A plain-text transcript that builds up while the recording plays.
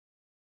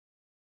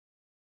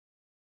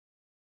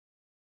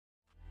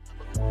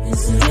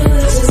Coach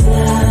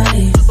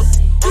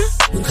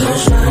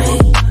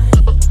right,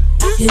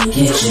 he'll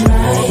get you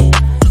right.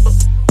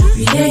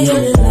 Create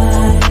your new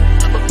life.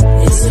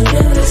 It's a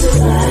realtor's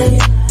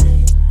life.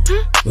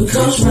 With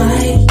Coach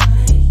right,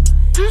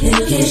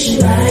 he'll get you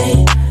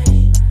right.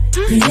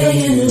 Create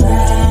your new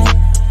life.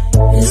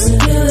 It's a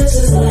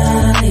realtor's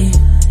life.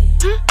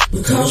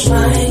 With Coach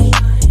right,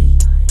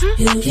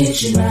 he'll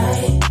get you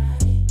right.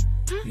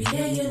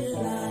 Create your new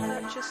life.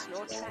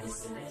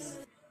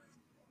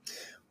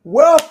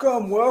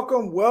 Welcome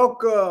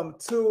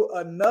to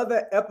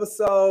another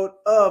episode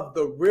of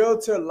the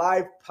Realtor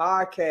Life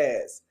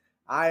Podcast.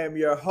 I am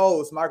your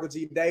host, Michael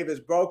G. Davis,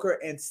 broker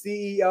and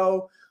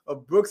CEO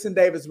of Brooks &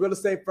 Davis Real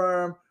Estate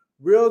Firm,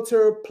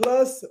 Realtor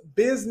plus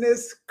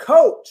business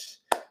coach.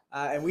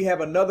 And we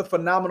have another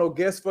phenomenal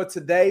guest for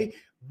today.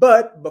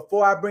 But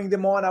before I bring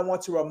them on, I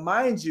want to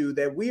remind you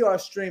that we are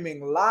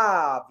streaming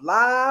live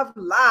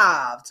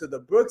to the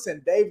Brooks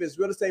 & Davis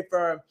Real Estate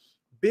Firm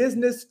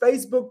business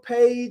Facebook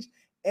page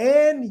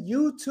and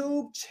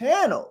YouTube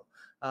channel.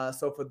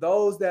 So for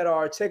those that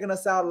are checking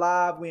us out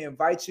live, we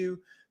invite you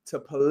to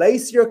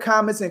place your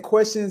comments and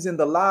questions in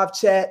the live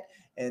chat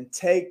and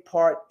take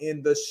part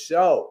in the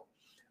show.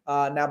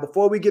 Now,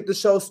 before we get the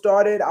show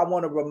started, I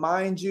want to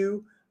remind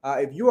you,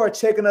 if you are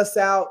checking us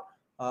out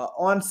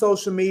on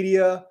social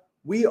media,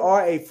 we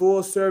are a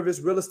full service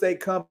real estate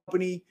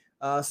company.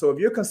 So if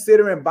you're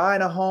considering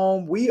buying a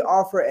home, we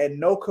offer at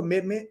no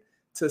commitment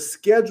to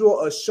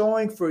schedule a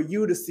showing for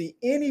you to see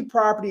any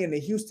property in the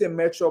Houston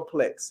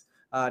Metroplex.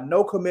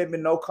 No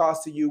commitment, no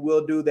cost to you.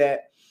 We'll do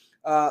that.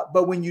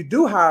 But when you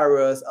do hire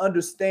us,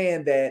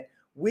 understand that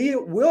we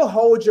will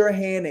hold your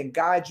hand and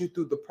guide you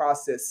through the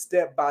process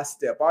step by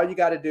step. All you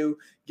got to do,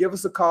 give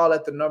us a call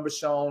at the number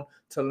shown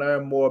to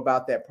learn more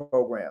about that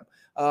program.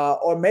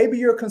 Or maybe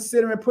you're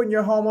considering putting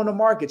your home on the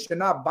market. You're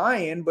not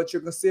buying, but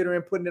you're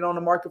considering putting it on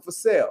the market for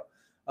sale.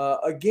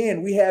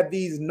 Again, we have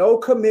these no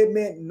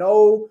commitment,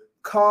 no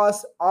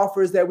cost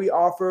offers that we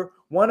offer.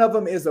 One of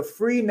them is a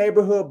free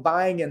neighborhood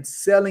buying and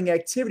selling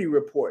activity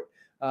report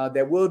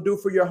that we'll do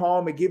for your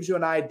home. It gives you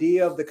an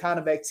idea of the kind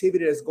of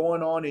activity that's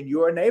going on in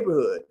your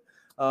neighborhood.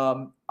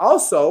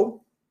 Also,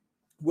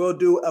 we'll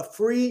do a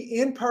free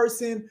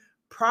in-person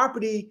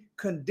property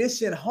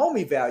condition home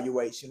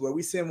evaluation where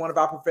we send one of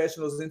our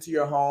professionals into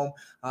your home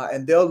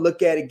and they'll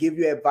look at it, give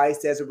you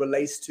advice as it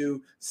relates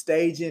to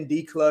staging,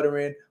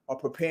 decluttering, or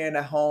preparing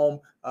a home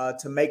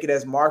to make it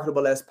as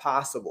marketable as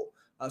possible.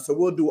 So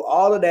we'll do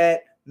all of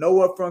that,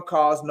 no upfront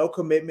costs, no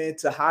commitment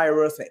to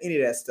hire us or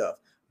any of that stuff.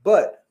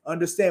 But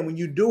understand, when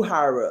you do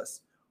hire us,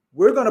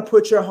 we're going to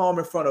put your home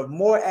in front of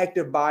more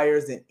active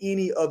buyers than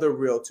any other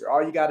realtor.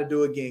 All you got to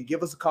do, again,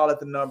 give us a call at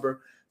the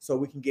number so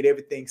we can get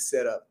everything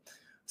set up.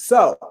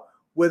 So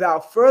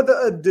without further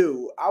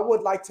ado, I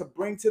would like to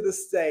bring to the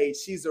stage,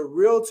 she's a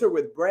realtor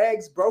with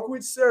Bragg's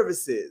Brokerage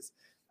Services,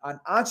 an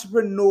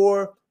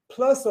entrepreneur,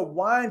 plus a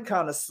wine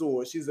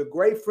connoisseur. She's a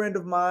great friend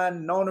of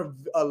mine, known her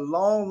a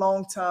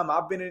long time.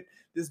 I've been in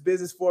this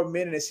business for a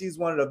minute, and she's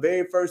one of the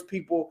very first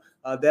people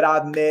that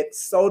I've met.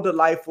 So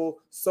delightful,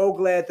 so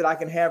glad that I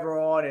can have her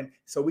on, and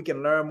so we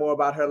can learn more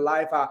about her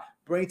life. I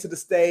bring to the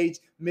stage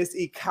Miss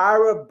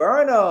Yekcira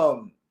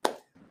Burnom.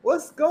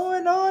 What's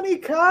going on,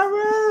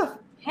 Yekcira?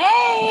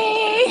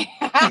 Hey!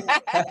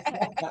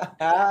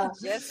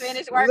 Just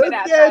finished working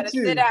out, trying to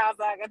sit down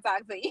so I can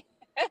talk to you.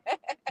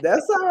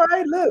 That's all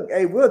right. Look,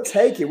 hey, we'll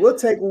take it. We'll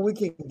take what we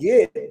can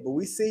get. But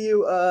we see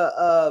you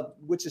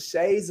with your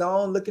shades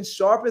on, looking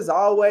sharp as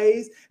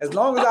always. As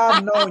long as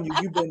I've known you,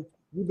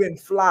 you've been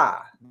fly.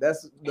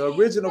 That's the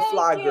original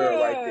fly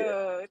girl right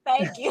there.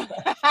 Thank you.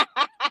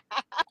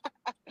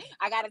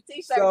 I got a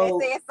t-shirt that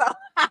says so.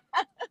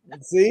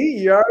 See,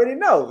 you already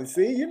know.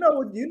 See, you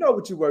know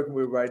what you're working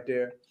with right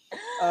there.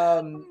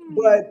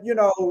 But you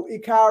know,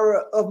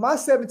 Yekcira, of my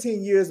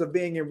 17 years of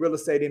being in real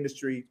estate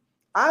industry,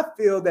 I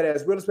feel that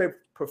as real estate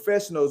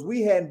professionals,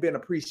 we hadn't been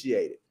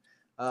appreciated.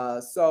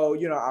 So,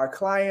 you know, our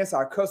clients,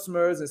 our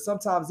customers, and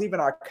sometimes even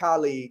our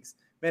colleagues,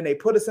 man, they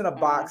put us in a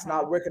box,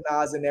 not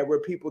recognizing that we're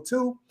people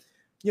too,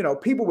 you know,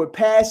 people with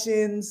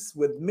passions,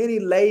 with many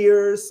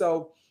layers.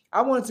 So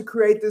I wanted to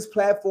create this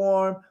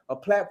platform, a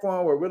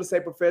platform where real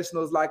estate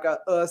professionals like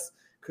us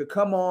could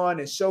come on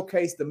and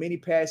showcase the many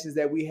passions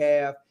that we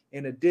have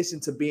in addition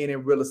to being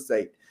in real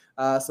estate.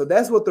 So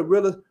that's what the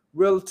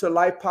Realtor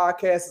Life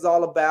Podcast is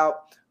all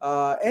about.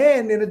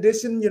 And in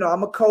addition, you know,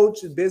 I'm a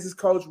coach, a business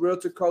coach,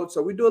 realtor coach.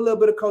 So we do a little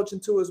bit of coaching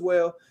too as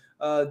well,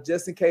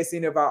 just in case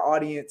any of our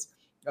audience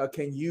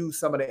can use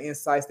some of the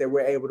insights that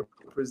we're able to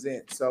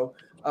present. So,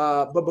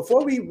 but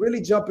before we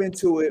really jump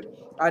into it,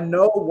 I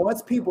know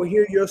once people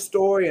hear your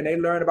story and they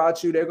learn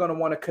about you, they're going to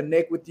want to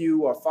connect with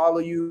you or follow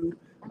you.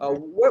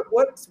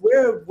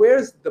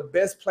 Where's the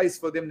best place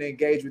for them to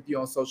engage with you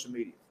on social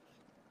media?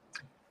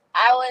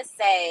 I would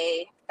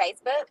say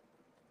Facebook,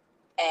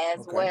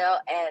 as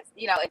well as,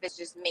 you know, if it's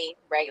just me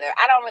regular.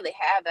 I don't really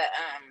have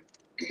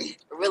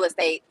a real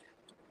estate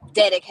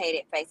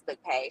dedicated Facebook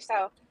page.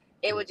 So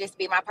it would just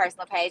be my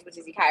personal page, which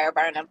is Yekcira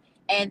Burnom.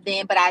 And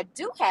then, but I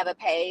do have a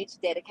page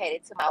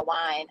dedicated to my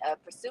wine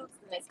pursuits,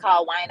 and it's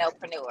called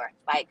Winopreneur.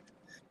 Like,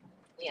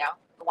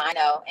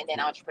 wino and then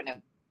entrepreneur.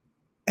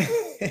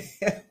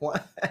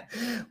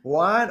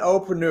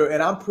 Winopreneur,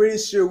 and I'm pretty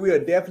sure we are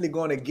definitely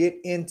going to get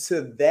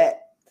into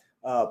that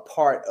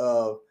part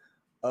of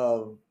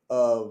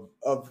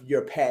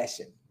your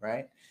passion,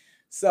 right?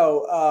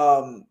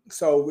 So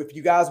if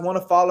you guys want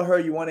to follow her,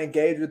 you want to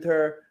engage with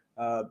her,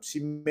 she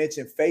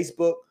mentioned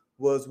Facebook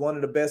was one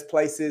of the best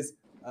places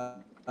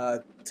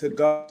to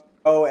go,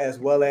 as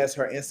well as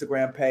her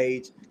Instagram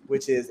page,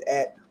 which is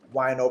at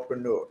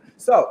Winopreneur.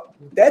 So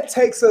that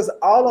takes us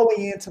all the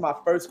way into my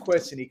first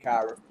question,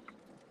 Yekcira.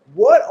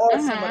 What are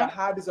some of the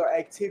hobbies or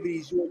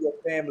activities you and your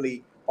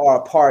family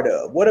are a part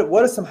of? What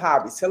are some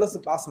hobbies? Tell us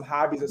about some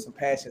hobbies or some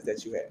passions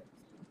that you have.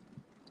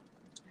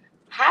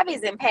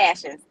 Hobbies and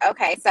passions.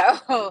 Okay,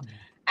 so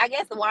I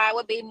guess the wine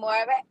would be more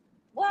of it.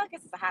 Well, I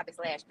guess it's a hobby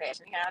 /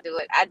 passion.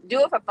 I do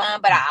it for fun,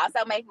 but I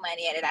also make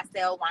money at it. I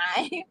sell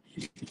wine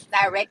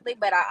directly,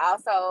 but I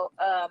also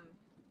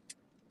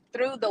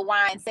through the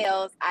wine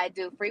sales, I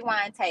do free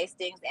wine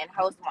tastings and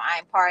host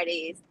wine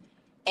parties,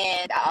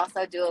 and I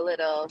also do a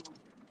little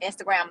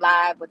Instagram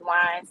live with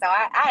wine. So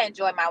I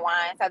enjoy my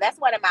wine. So that's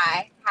one of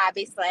my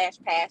hobbies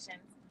 /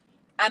 passions.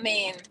 I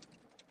mean,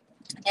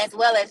 as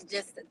well as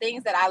just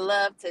things that I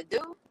love to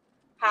do,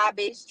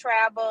 hobbies,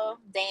 travel,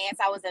 dance.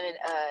 I was in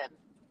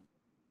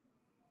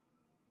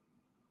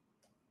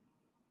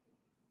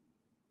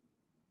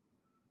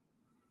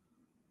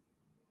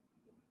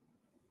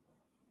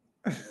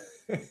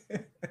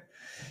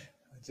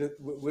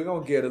we're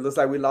gonna get it. Looks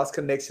like we lost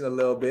connection a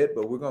little bit,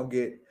 but we're gonna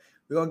get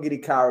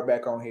Yekcira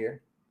back on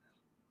here.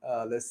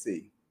 Let's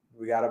see.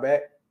 We got her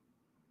back.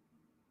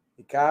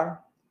 Yekcira?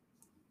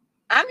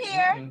 I'm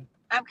here.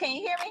 Can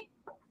you hear me?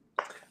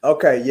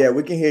 Okay, yeah,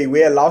 we can hear you. We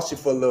had lost you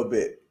for a little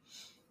bit.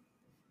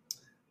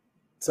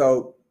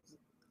 So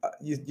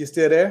you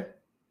still there?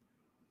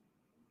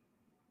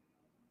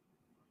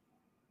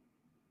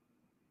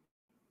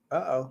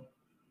 Uh-oh.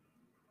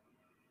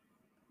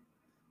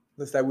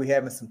 Looks like we're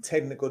having some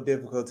technical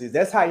difficulties.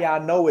 That's how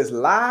y'all know it's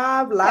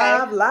live,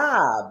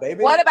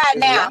 baby. What about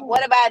it's now? Live.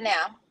 What about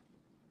now?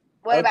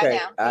 What about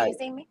now? Can you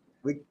see me?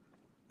 We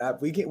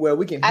can hear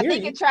you. I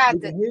think it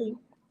tried to. Hear you.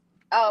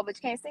 Oh, but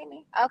you can't see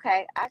me?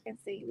 Okay, I can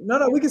see you.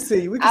 No, we can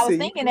see you. I was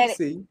thinking that you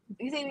see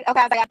me? Okay,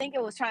 I was like, I think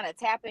it was trying to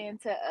tap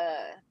into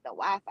the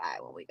Wi-Fi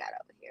when we got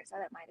over here, so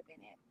that might have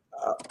been it.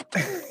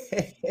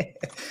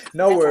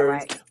 No That's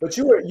worries. Right. But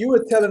you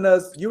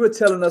were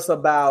telling us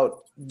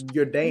about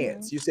your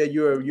dance. You said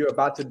you're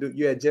about to do.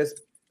 You had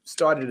just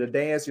started a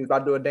dance. You were about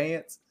to do a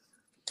dance.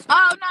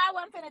 Oh no, I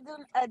wasn't gonna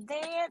do a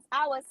dance.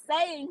 I was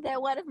saying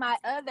that one of my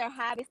other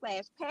hobbies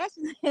 /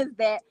 passions is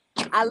that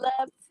I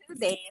love to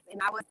dance,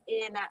 and I was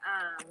in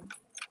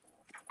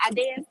I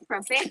danced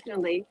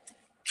professionally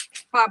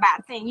for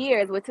about 10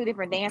 years with 2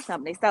 different dance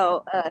companies.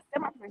 So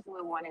semi-professional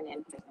with one and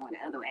then professional with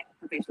the other way.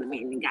 Professional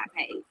meaning got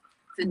paid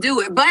to do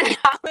it, but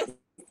I was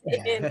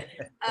in,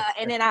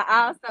 and then I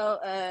also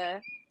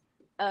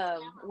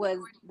was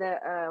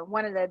the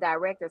one of the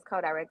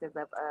co-directors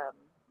of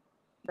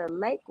the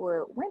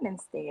Lakewood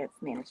Women's Dance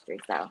Ministry.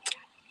 So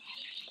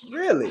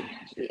really,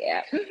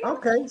 yeah.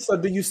 Okay, so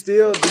do you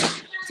still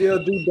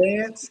do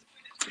dance?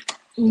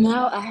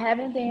 No, I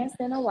haven't danced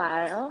in a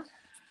while.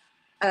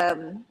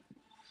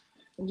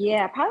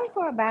 Yeah, probably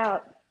for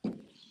about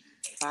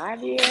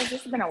 5 years.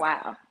 It's been a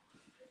while.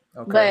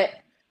 Okay.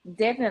 But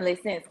definitely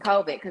since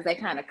COVID, because they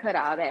kind of cut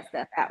all that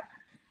stuff out.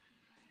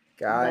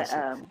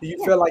 Gotcha. Do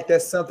you feel like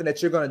that's something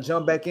that you're going to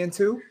jump back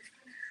into?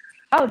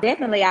 Oh,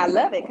 definitely. I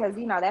love it because,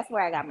 that's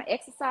where I got my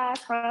exercise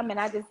from. And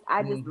I just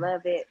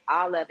love it.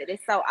 All of it.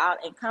 It's so all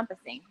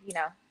encompassing,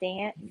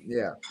 dance.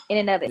 Yeah. In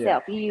and of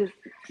itself. You use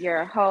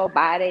your whole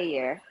body,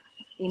 your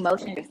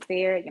emotions, your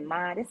spirit, your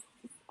mind.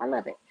 I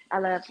love it. I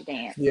love to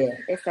dance. Yeah.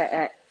 It's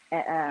I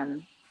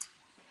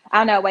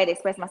don't know, a way to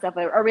express myself,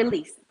 a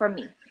release for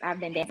me. I've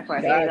been dancing for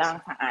a very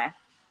long time.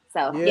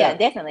 So yeah,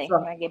 definitely.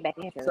 I'm gonna get back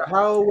into it. So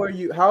how old were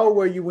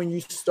you when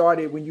you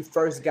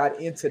first got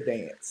into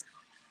dance?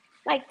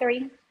 Like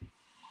 3.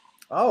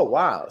 Oh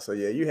wow. So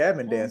yeah, you have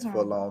been dancing for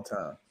a long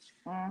time.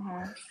 So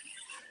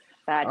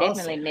I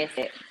definitely miss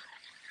it.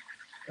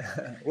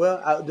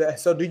 Well,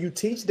 so do you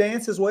teach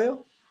dance as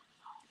well?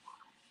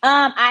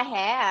 I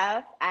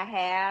have.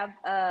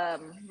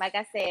 Like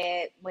I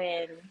said,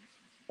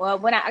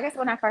 when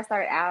I first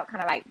started out,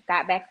 kind of like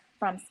got back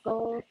from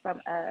school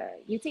from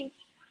UT,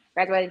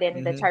 graduated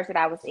in the church that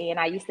I was in.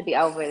 I used to be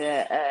over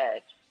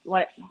the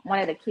one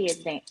of the kids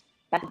dance,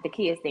 like the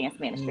kids dance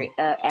ministry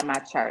at my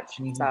church.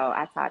 So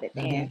I taught it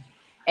then,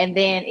 and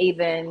then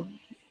even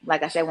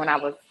like I said, when I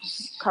was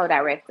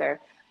co-director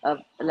of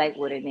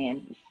Lakewood, and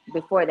then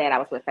before that I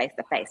was with Face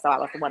to Face. So I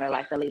was one of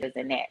like the leaders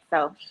in that.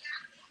 So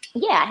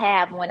yeah, I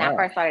have. When I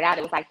first started out,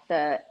 it was like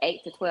the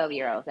 8 to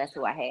 12-year-olds. That's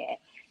who I had.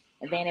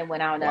 And then it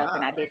went on up,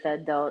 and I did the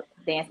adult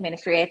dance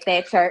ministry at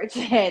that church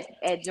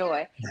at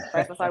Joy.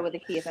 First I started with the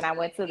kids, and I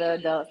went to the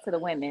adults, to the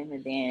women,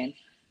 and then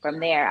from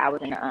there I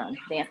was in a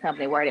dance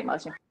company, Word in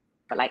Motion,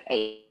 for like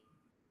 8.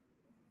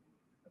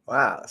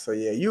 Wow. So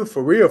yeah, you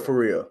for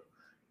real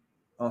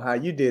on how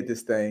you did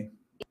this thing.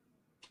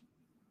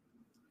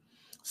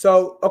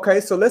 So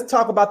okay, so let's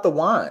talk about the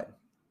wine.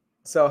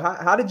 So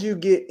how did you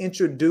get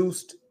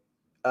introduced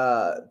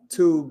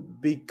to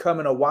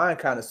becoming a wine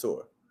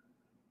connoisseur?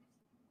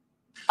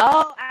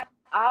 Oh, I've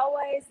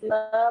always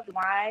loved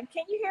wine.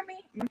 Can you hear me?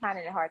 I'm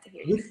finding it hard to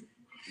hear you.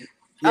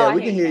 Yeah, I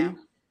we hear can you hear now.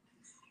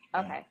 you.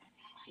 Okay.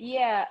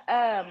 Yeah.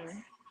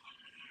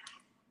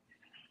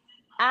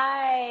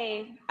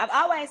 I've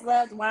always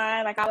loved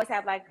wine. Like I always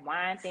have like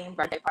wine themed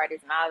birthday parties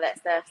and all that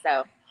stuff.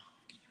 So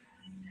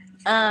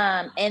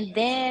and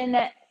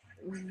then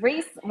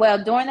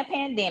during the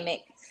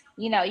pandemic,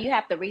 you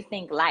have to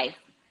rethink life.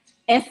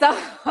 And so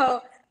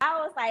I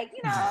was like,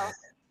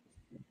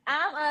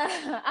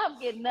 I'm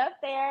getting up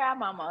there.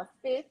 I'm almost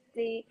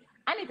 50.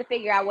 I need to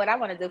figure out what I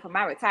want to do for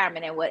my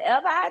retirement, and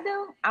whatever I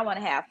do, I want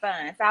to have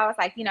fun. So I was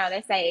like,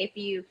 they say if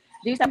you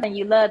do something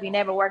you love, you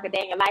never work a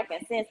day in your life.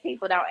 And since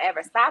people don't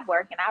ever stop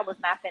working, I was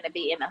not going to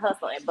be in the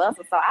hustle and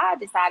bustle. So I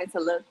decided to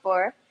look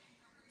for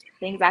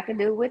things I could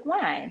do with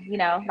wine,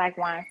 like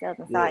wine sales.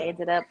 And so I Yeah.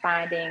 ended up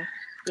finding,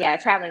 a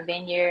traveling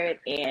vineyard,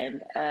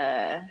 and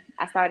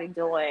I started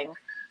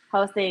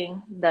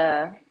hosting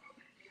the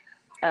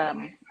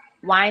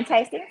wine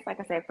tastings. Like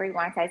I said, free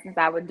wine tastings.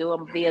 I would do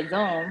them via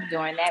Zoom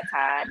during that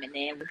time, and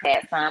then we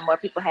had some more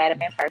people had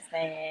them in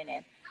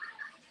person,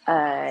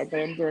 and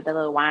then do the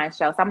little wine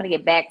show. So I'm gonna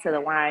get back to the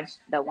live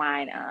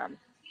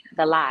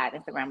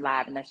Instagram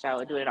live and the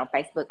show. Do it on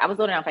Facebook. I was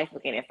doing it on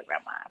Facebook and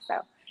Instagram live. So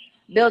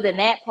building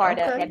that part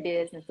up, Okay. that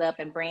business up,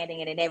 and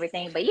branding it and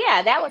everything. But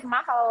yeah, that was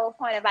my whole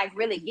point of like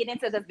really getting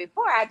into this.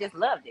 Before, I just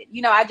loved it.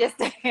 I just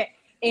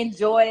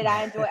enjoyed it.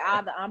 I enjoy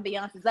all the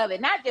ambiances of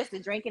it, not just the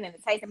drinking and the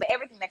tasting, but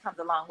everything that comes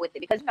along with it.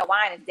 Because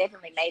wine is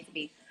definitely made to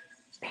be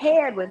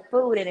paired with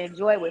food and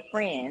enjoyed with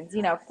friends.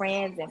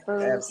 Friends and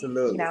food.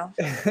 Absolutely. So,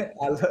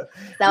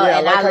 Yeah, I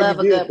and like I how you love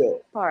a did good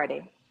that.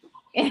 party.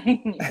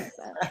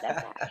 So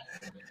that's how.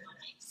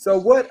 So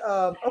what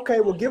okay,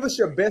 well give us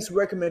your best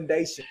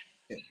recommendation.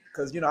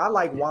 Because I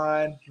like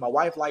wine, my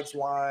wife likes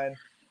wine.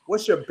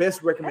 What's your best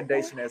Okay.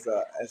 recommendation as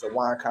a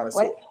wine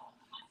connoisseur? What?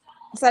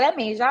 So that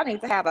means y'all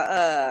need to have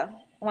a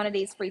one of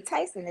these free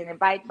tastings and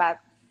invite about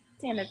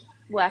 10 to,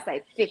 I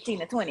say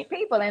 15 to 20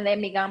 people, and let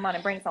me come on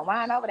and bring some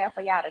wine over there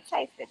for y'all to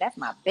taste it. That's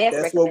my best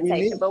That's what we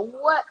recommendation. need. But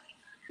what?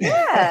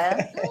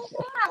 Yeah,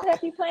 I'll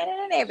help you plan it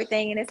and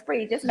everything, and it's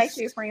free. Just make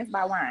sure your friends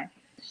buy wine.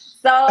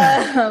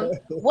 So,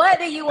 what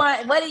do you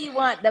want? What do you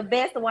want? The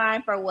best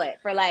wine for what?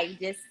 For like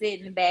just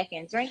sitting back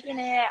and drinking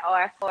it,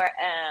 or for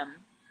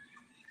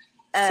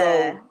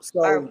So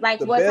or so like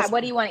the what type? best What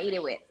do you want to eat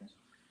it with?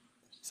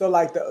 so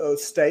like the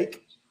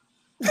steak.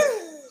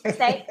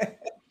 Steak.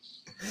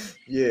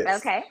 Yes.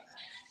 Okay.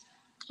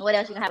 What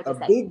else you gonna have A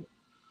with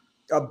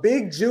your steak?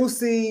 big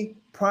juicy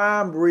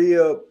prime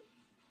rib Okay,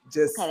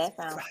 just that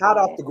sounds hot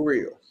off good. the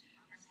grill.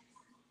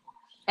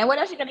 And what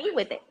else you gonna eat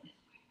with it?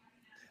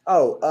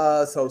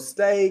 Oh, so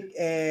steak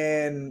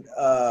and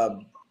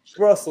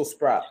Brussels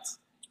sprouts.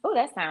 Oh,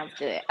 that sounds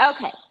good.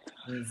 Okay,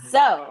 Mhm.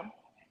 so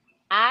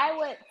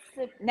I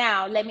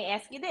now let me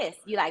ask you this: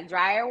 you like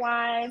drier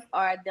wines,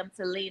 or them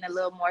to lean a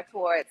little more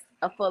towards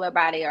a fuller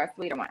body or a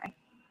sweeter wine?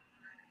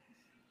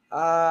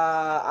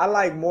 I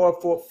like more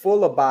for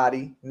fuller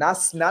body, not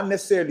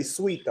necessarily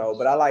sweet though,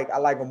 but I like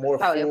a more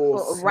So they're full,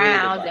 full, smoother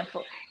rounds and body.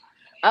 full.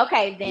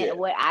 Okay, Yeah. then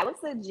what I would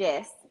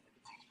suggest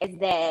is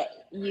that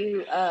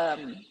you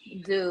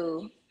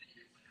do,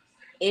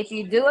 if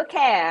you do a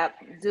cab,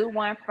 do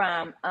one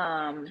from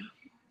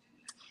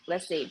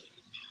let's see,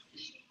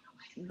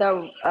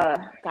 the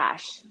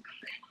gosh,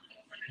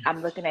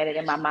 I'm looking at it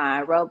in my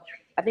mind.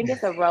 I think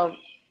it's a golly,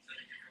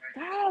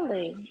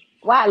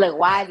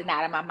 why is it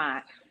not in my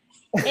mind?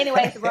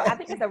 Anyway, I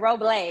think it's a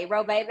Roble Valley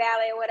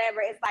or whatever.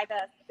 It's like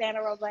a Santa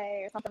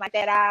Roble or something like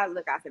that. I'll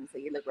send it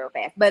to you. Look real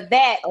fast. But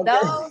Okay.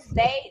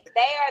 they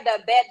are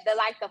the best,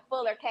 like the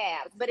fuller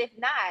cabs. But if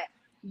not,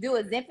 do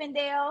a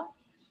Zinfandel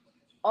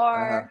Uh-huh.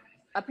 or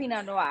a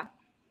Pinot Noir.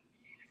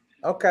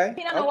 Okay.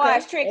 Pinot Noir Okay.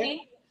 is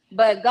tricky,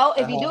 but if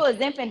you Uh-huh. do a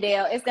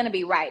Zinfandel, it's gonna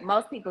be right.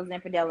 Most people's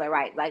Zinfandel are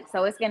right. Like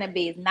so, it's gonna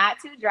be not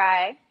too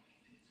dry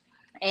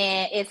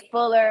and it's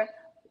fuller,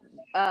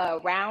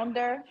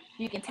 rounder.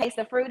 You can taste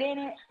the fruit in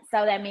it,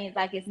 so that means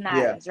like it's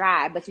Yeah. not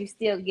dry, but you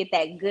still get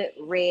that good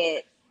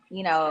red,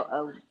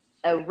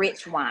 a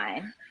rich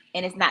wine,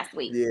 and it's not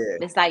sweet. Yeah.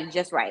 It's like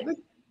just right. Look,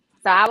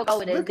 So I would go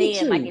with a look at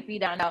Zen. Like you. if you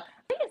don't know, I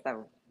think it's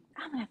a.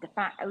 I'm gonna have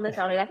to look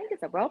on it. I think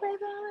it's a Robe Valley.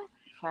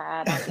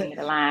 Don't give me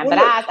the line, Well,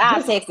 but look, I'll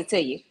just text it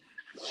to you.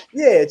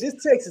 yeah, just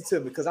text it to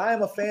me because I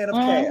am a fan of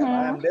cab. I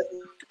am Mm-hmm. definitely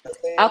a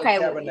fan of Okay,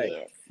 well, Cabernet.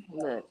 yes.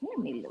 Look, let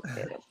me look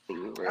that up for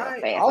you All real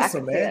right, fast. I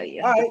awesome, can tell man.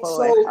 you All right,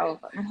 before it's so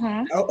over.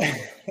 Mm-hmm. oh,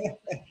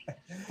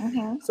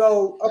 Mm-hmm.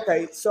 so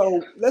okay,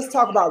 so let's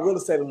talk about real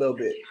estate a little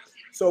bit.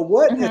 So,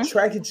 what Mm-hmm.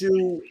 attracted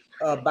you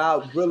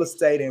about real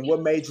estate, and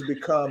what made you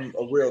become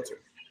a realtor?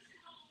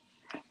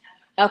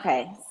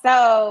 Okay,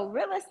 so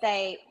real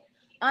estate,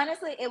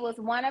 honestly, it was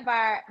one of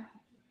our,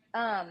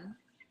 um,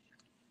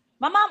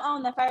 my mom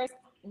owned the first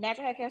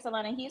natural hair care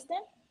salon in Houston.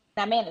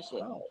 I managed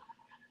it. Oh,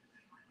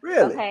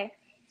 Really? Okay.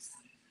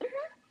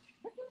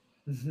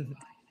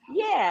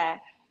 Yeah.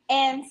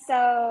 And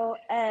so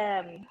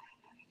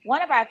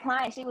one of our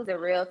clients, she was a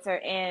realtor,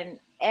 and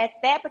at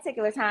that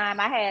particular time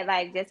I had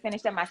like just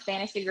finished up my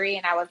Spanish degree,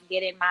 and I was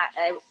getting my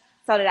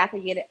so that I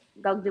could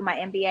go do my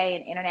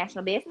MBA in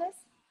international business.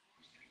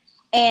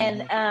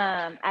 And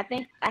I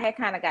think I had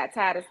kind of got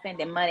tired of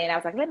spending money, and I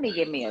was like, let me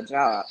get me a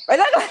job. Or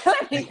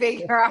let me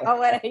figure out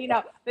what,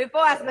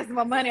 before I spend some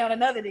more money on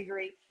another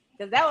degree,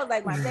 because that was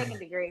like my second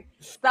degree.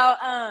 So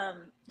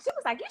she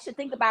was like, you should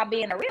think about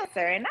being a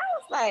realtor. And I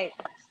was like,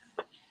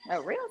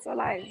 a realtor?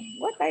 Like,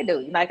 what they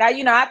do? Like,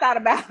 I thought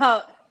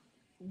about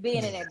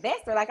being an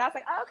investor. Like, I was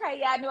like, okay,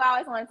 yeah, I knew I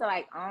always wanted to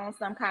like own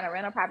some kind of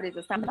rental properties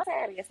or something. I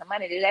had to get some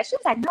money to do that. She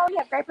was like, no, you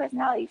have great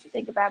personality. You should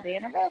think about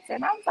being a realtor.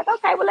 And I was like,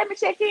 okay, well, let me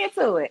check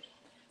into it.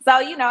 So,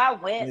 I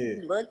went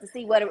and looked to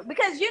see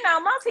because,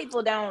 most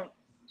people don't,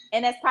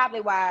 and that's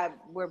probably why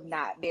we're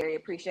not very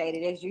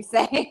appreciated, as you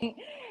say,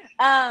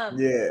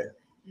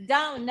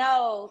 don't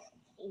know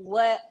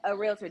what a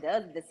realtor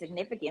does, the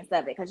significance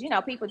of it. Because,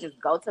 people just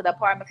go to the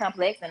apartment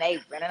complex and they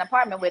rent an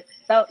apartment with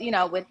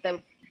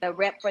the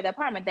rep for the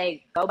apartment.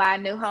 They go buy a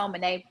new home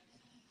and they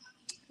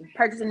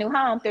purchase a new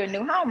home through a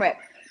new home rep.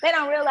 They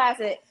don't realize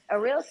that a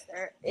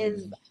realtor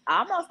is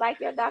almost like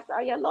your doctor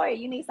or your lawyer.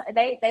 You need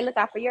they look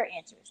out for your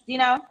interest,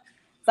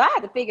 So I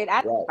had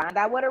to find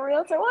out what a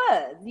realtor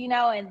was,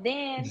 and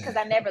then because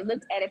I never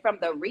looked at it from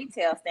the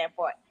retail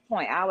standpoint,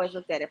 I always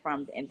looked at it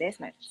from the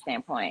investment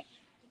standpoint.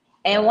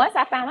 And once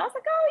I found out, I was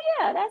like, oh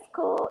yeah, that's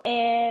cool.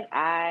 And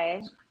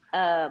I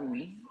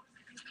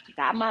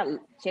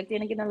checked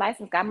in and getting a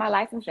license, got my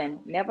license,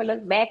 and never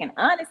looked back. And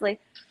honestly,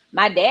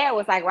 my dad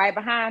was like right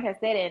behind her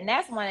steady, and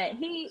that's when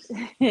we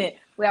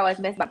always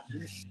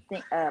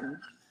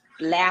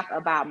laugh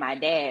about my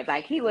dad.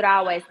 Like, he would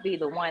always be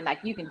the one, like,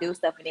 you can do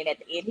stuff, and then at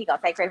the end he gonna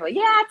take credit for,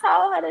 yeah, I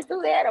told her to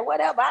do that or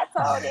whatever. I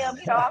told him,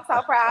 I'm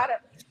so proud of.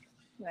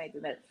 You ain't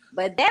do nothing.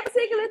 But that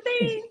particular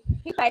thing,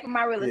 he paid for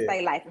my real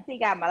estate license. He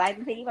got my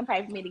license. He even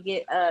paid for me to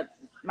get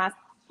my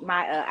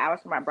hours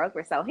for my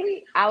broker. So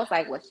I was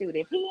like, well, shoot,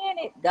 if he in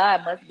it,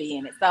 God must be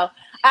in it. So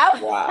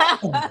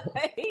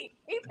he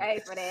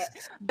paid for that.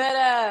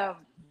 But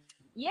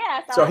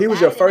yeah, so he was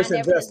your first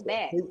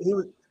investor.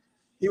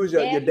 He was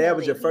your dad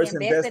was your first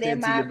investor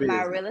into your business.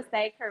 My real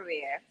estate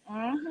career.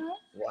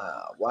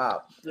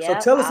 Wow. Yep, so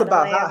tell us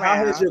about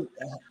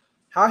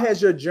how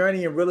has your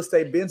journey in real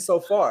estate been so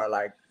far?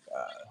 Like,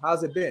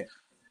 how's it been?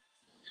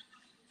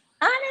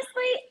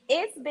 Honestly,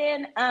 it's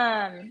been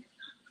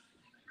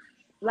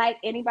like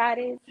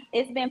anybody's.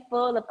 It's been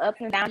full of ups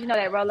and downs,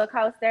 that roller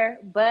coaster.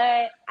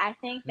 But I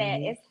think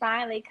that it's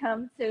finally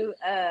come to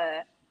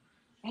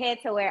head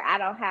to where I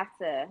don't have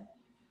to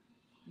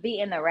be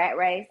in the rat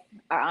race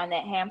or on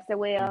that hamster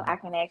wheel. I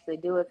can actually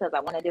do it because I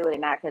want to do it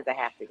and not because I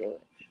have to do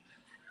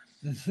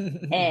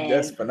it. And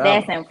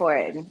that's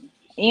important.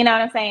 You know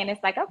what I'm saying?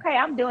 It's like, okay,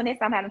 I'm doing this.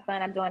 I'm having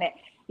fun. I'm doing it.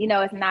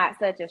 It's not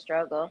such a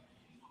struggle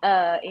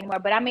anymore.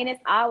 But I mean,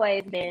 it's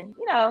always been,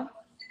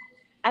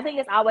 I think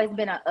it's always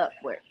been an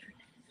upward,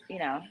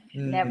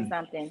 never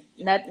something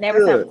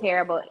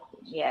terrible.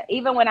 Yeah.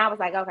 Even when I was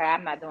like, okay,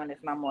 I'm not doing this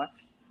no more.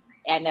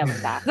 I never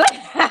stopped.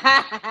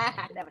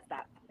 I never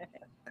stopped.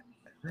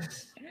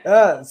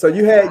 So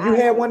you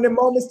had one of them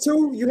moments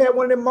too. You had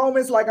one of them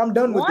moments like, I'm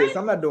done with this.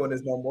 I'm not doing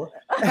this no more.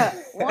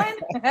 One.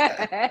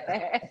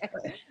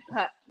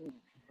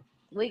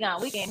 we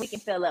can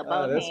fill up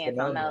both hands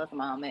on those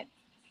moments.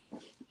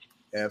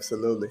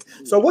 Absolutely.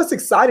 So what's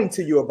exciting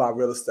to you about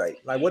real estate?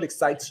 Like, what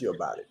excites you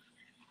about it?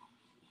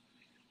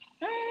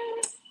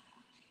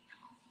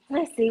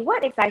 Let's see,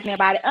 what excites me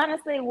about it.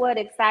 Honestly, what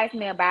excites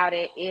me about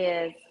it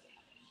is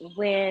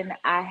when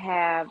I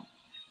have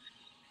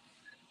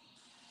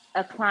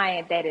a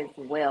client that is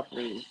well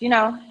pleased.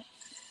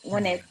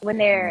 When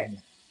they're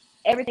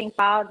everything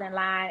falls in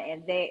line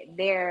and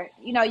they're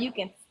you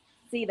can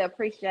see the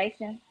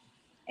appreciation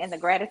and the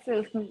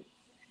gratitude,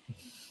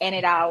 and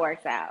it all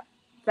works out.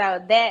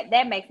 So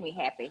that makes me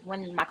happy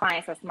when my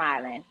clients are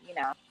smiling.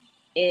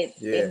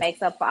 It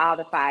makes up for all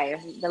the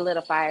fires, the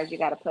little fires you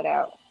got to put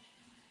out.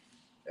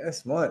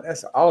 That's fun.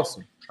 That's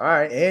awesome. All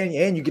right,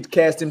 and you get to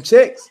cash them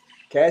checks.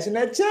 Cashing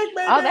that check,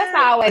 baby. Oh, that's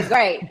always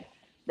great.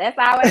 That's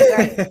always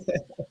great.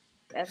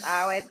 That's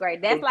always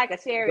great. That's like a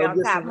cherry on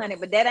top, honey,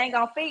 but that ain't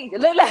gonna feed you.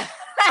 Look, that's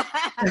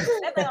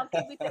not gonna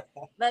keep you.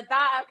 The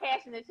thought of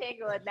cashing the check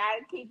will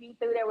not keep you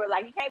through there. We're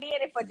like, you can't be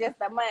in it for just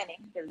the money,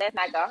 because that's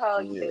not gonna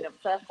hold you through them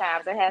tough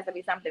times. There has to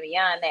be something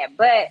beyond that,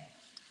 but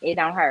it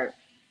don't hurt.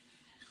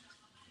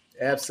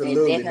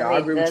 Absolutely, no, I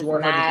agree with you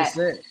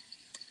 100%.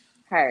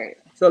 Hurt.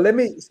 So let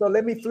me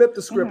flip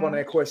the script on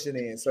that question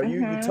in. So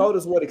you told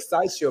us what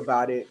excites you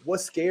about it.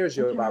 What scares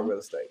you about real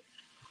estate?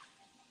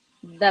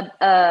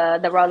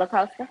 The roller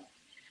coaster.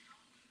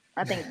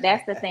 I think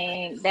that's the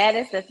thing. That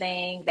is the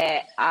thing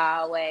that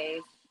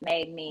always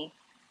made me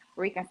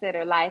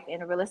reconsider life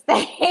in real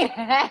estate.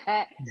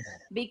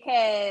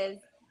 Because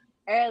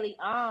early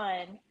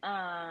on,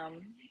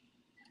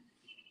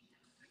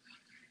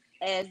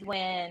 is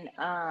when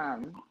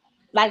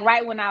like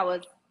right when I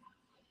was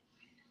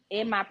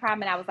in my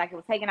prime, and I was like, it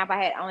was taken off.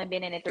 I had only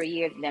been in it 3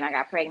 years, and then I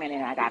got pregnant,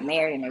 and I got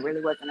married, and it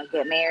really wasn't a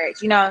good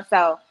marriage, you know.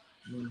 So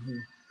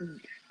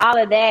all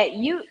of that,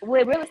 you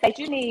with real estate,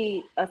 you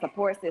need a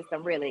support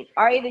system, really,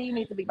 or either you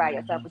need to be by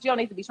yourself, but you don't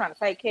need to be trying to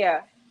take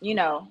care, you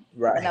know,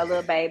 no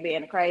little baby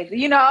and a crazy,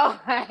 you know,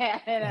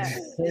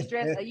 and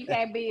stress. You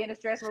can't be in a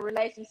stressful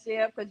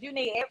relationship because you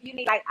need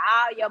like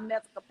all your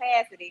mental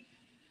capacity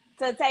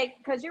to take,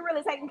 because you're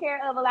really taking care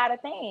of a lot of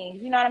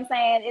things. You know what I'm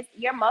saying?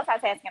 You're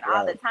multitasking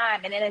all the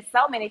time, and then there's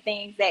so many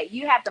things that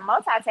you have to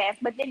multitask,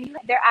 but then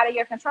they're out of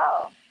your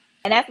control,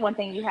 and that's one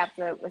thing you have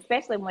to,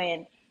 especially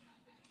when.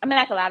 I mean,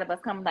 like a lot of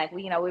us come, like,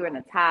 we were in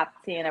the top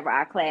 10 of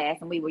our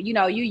class, and we were,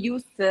 you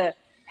used to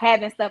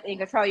having stuff in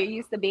control. You're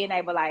used to being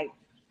able, like,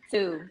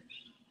 to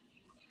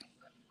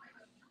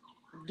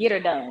get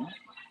her done,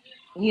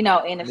 in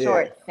a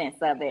short sense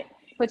of it.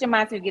 Put your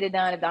mind to get it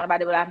done. If don't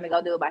nobody do it, I'm going to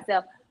go do it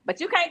myself.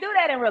 But you can't do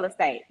that in real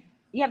estate.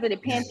 You have to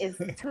depend.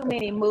 It's too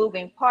many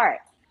moving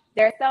parts.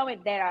 There's so many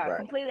that are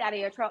completely out of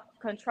your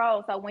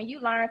control. So when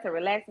you learn to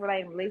relax,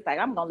 relate, and release, like,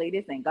 I'm gonna leave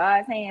this in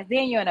God's hands,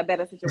 then you're in a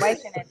better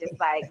situation and just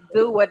like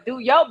do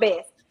your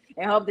best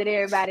and hope that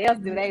everybody else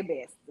do their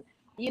best.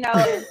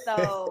 And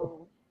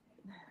so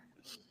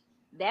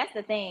that's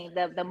the thing.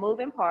 The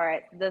moving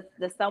part, there's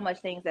so much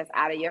things that's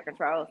out of your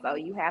control. So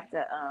you have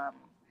to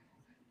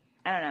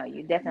I don't know,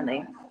 you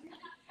definitely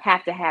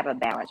have to have a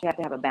balance. You have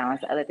to have a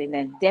balance. The other thing,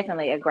 then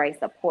definitely a great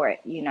support,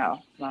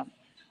 from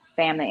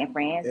family and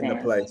friends in the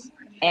place.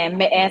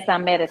 And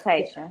some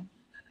meditation.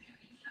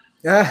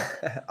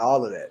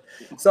 All of that.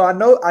 So I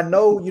know,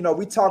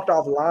 we talked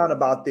offline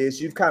about this.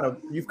 You've kind of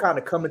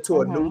come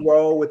into a new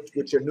role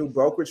with your new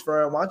brokerage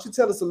firm. Why don't you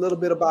tell us a little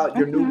bit about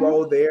your new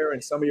role there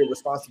and some of your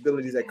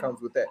responsibilities that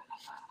comes with that?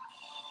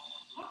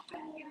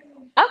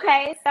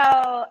 Okay,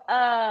 so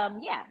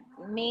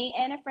me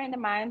and a friend of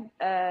mine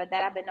that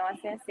I've been knowing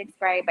since 6th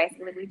grade,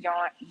 basically we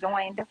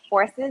joined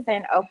forces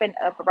and opened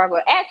up a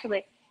brokerage.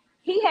 Actually,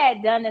 he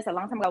had done this a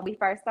long time ago. We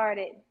first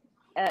started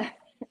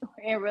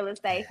in real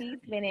estate. He's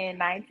been in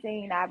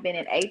 19, I've been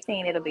in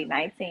 18. It'll be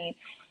 19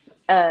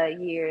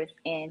 years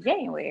in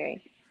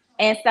January.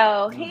 And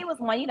so he was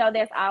one,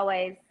 there's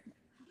always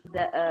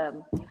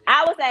the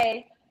I would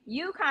say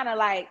you kind of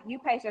like, you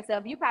pace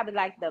yourself. You probably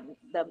like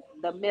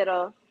the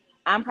middle.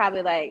 I'm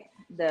probably like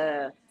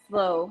the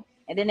slow.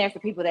 And then there's the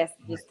people that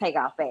just take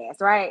off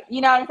fast, right? You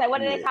know what I'm saying?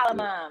 What do they call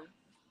them?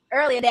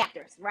 Early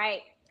adapters,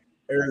 right?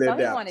 Early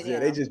adapters. Yeah,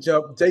 they just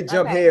jump. They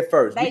jump head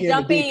first. They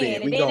jump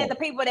in, and then it's the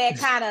people that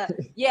kind of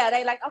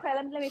they like, okay,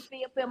 let me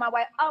feel my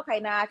way. Okay,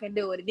 now I can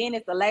do it. And then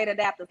it's the late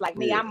adapters like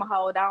me. I'm gonna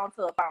hold on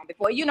to a phone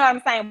before, you know what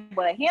I'm saying?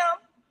 But him,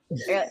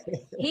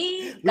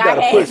 he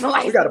got hands.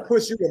 We gotta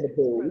push you in the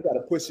pool. We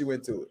gotta push you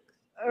into it.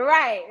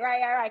 Right.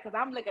 Because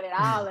I'm looking at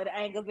all of the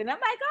angles, and I'm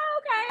like, oh,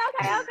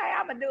 okay,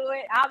 I'm gonna do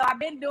it. Although I've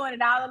been doing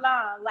it all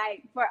along,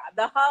 like for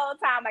the whole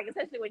time, like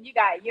especially when you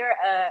got your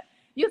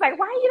you was like,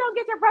 why you don't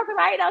get your broker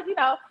right?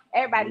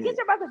 Everybody get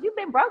your brokers. You've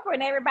been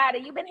brokering everybody.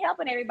 You've been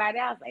helping everybody.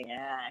 I was like,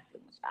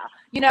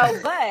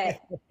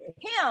 but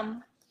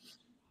him,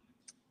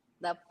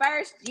 the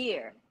first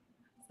year.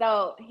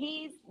 So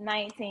he's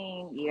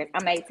 19 years.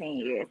 I'm 18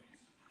 years.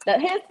 So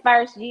his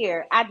first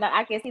year,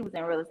 I guess he was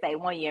in real estate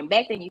 1 year. And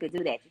back then you could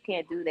do that. You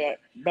can't do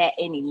that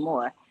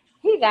anymore.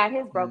 He got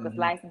his broker's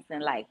license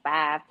in like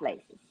 5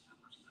 places.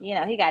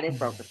 He got his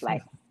broker's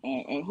license.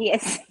 And he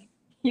has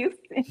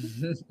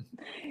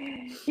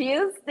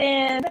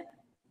Houston,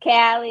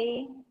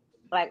 Cali,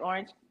 like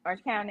Orange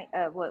County.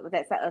 What was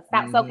that?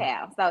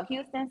 SoCal. So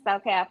Houston,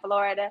 SoCal,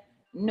 Florida,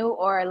 New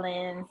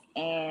Orleans,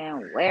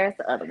 and where's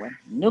the other one?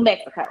 New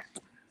Mexico.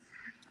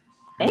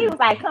 And he was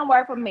like, "Come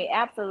work for me."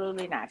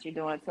 Absolutely not. You're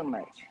doing too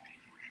much.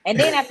 And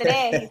then after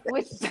that, he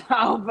switched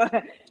over.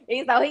 So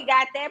he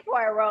got that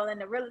part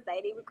rolling in real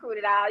estate. He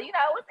recruited all. It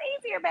was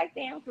easier back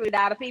then. Recruited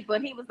all the people,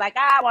 and he was like,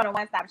 "I want a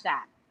one-stop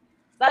shop."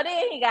 So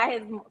then he got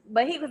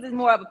but he was just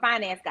more of a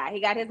finance guy.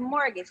 He got his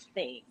mortgage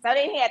thing. So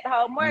then he had the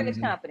whole mortgage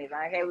company.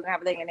 Like, okay, we're gonna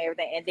have everything and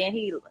everything. And then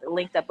he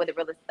linked up with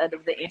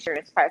the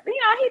insurance person.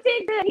 He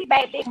did good. He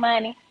made big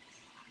money.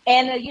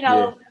 And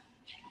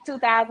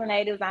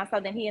 2008 it was on. So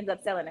then he ended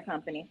up selling the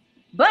company.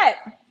 But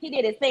he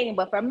did his thing.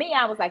 But for me,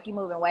 I was like, you're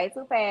moving way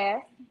too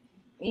fast.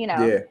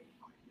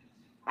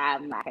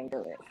 I'm not gonna do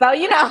it. So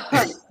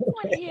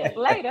 20 years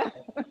later.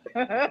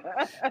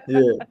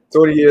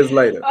 20 years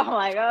later. I'm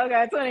like,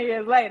 okay, 20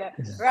 years later.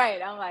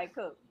 Right. I'm like,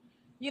 cool.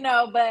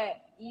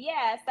 But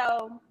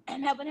so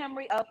I'm helping him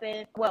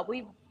reopen. Well,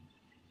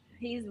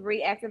 he's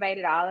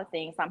reactivated all the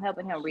things. So I'm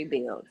helping him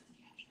rebuild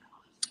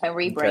and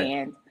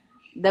rebrand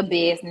the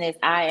business.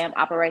 I am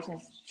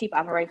chief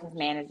operations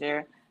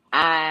manager.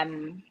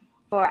 I'm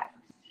for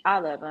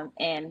all of them.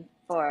 And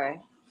for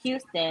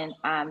Houston,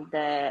 I'm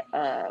the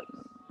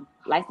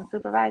license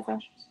supervisor.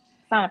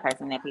 I'm a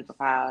person that people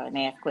call and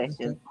ask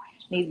questions.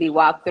 Needs to be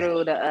walked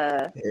through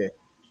the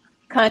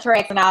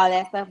contracts and all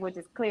that stuff, which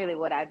is clearly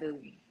what I do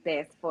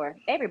best for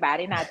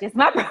everybody, not just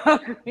my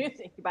brokerage.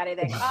 Anybody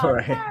that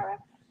calls,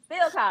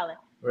 still calling.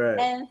 Right.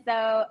 And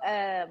so,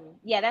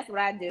 that's what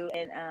I do.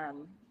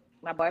 And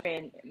my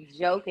boyfriend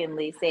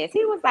jokingly says,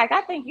 he was like,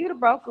 I think you the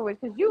broker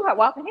because you are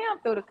walking him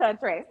through the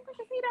contracts.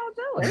 Because he don't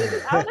do it. He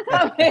just on the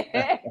comment.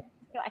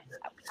 Like,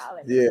 I'm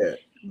calling it. Yeah.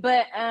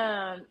 But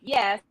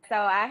yeah, so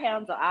I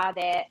handle all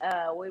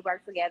that. We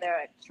work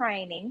together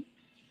training,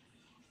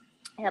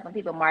 helping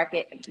people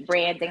market,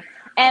 branding.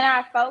 And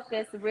our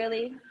focus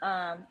really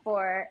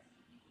for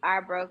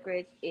our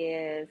brokerage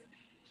is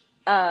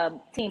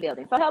team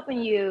building. So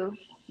helping you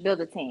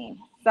build a team.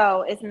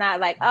 So it's not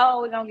like, oh,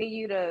 we're gonna get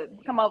you to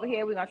come over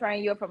here, we're gonna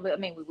train you up from, I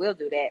mean, we will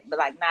do that, but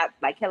like not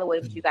like Keller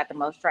Williams, you got the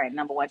most trained,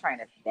 number one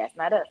trainer. That's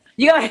not us.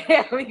 We're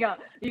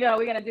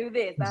gonna do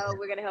this. Oh,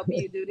 we're gonna help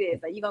you do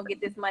this. So you're gonna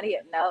get this money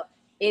here. No,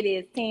 it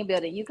is team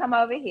building. You come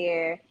over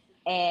here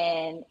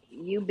and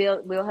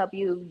we'll help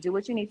you do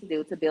what you need to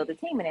do to build a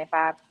team. And in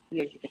 5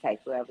 years you can take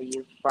whoever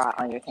you brought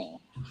on your team.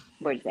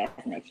 We're just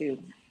asking that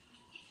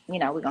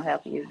we're gonna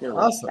help you do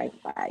Awesome. it like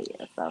 5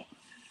 years. So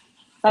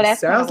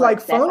that's sounds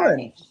like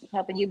fun.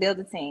 Helping you build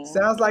a team.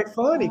 Sounds like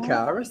fun,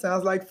 Yekcira.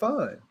 Sounds like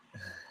fun.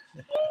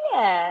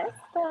 Yeah, it's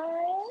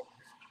fun.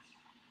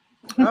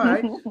 All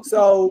right.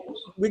 So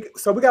we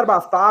got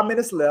about 5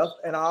 minutes left,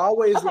 and I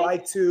always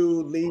like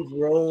to leave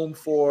room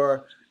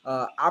for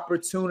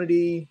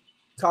opportunity,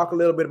 talk a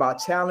little bit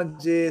about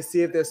challenges,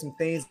 see if there's some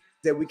things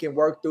that we can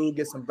work through,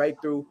 get some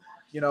breakthrough,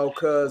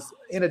 because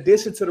in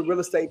addition to the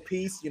real estate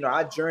piece,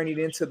 I journeyed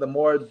into the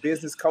more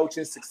business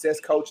coaching, success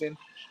coaching,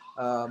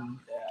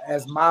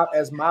 as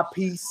my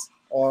piece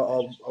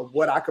or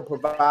what I could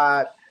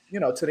provide,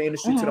 to the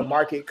industry, to the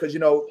market. Because,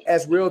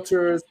 as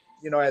realtors,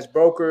 as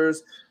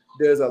brokers,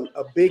 there's a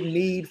big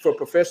need for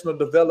professional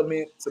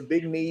development. It's a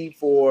big need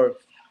for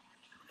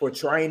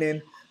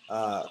training,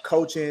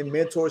 coaching,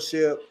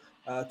 mentorship,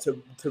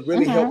 to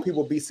really help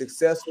people be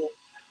successful.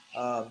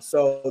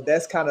 So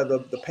that's kind of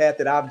the path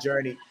that I've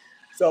journeyed.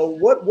 So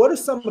what are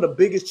some of the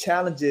biggest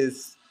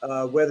challenges,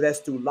 whether that's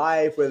through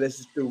life, whether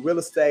that's through real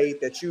estate,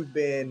 that you've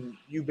been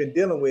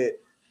dealing with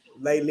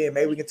lately, and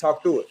maybe we can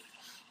talk through it?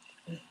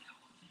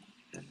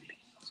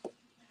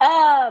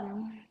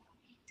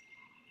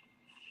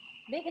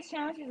 Biggest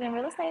challenges in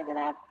real estate that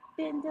I've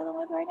been dealing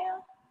with right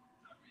now?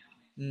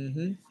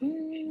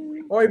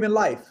 Or even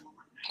life.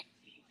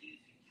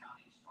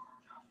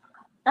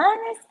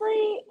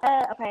 Honestly,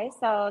 okay,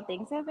 so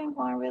things have been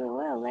going really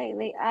well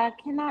lately. I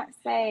cannot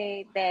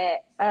say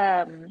that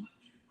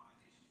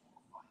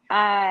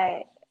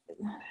I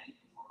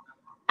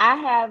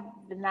have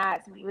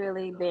not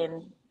really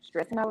been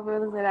stressing over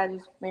real estate. I've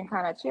just been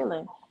kind of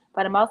chilling.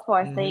 For the most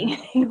part, things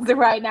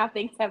right now,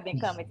 things have been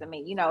coming to me.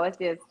 It's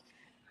just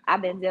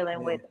I've been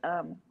dealing with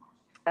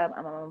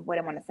what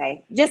I want to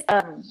say, just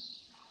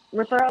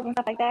referrals and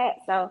stuff like that.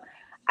 So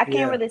I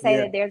can't really say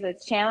that there's a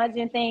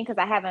challenging thing because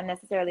I haven't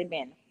necessarily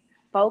been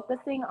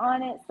focusing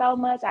on it so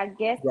much. I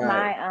guess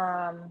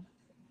my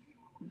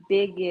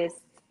biggest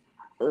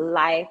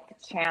life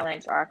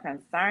challenge or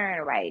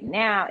concern right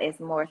now is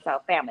more so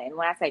family. And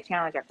when I say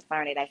challenge or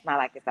concern, it's not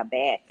like it's a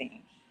bad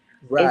thing.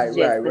 It's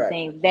just the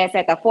thing that's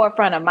at the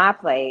forefront of my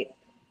plate.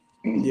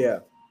 Yeah.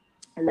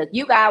 Look,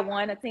 you got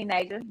a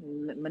teenager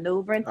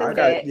maneuvering through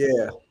that.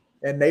 Yeah.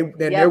 And they're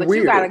but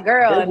weird. You got a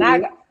girl, they're and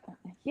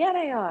weird.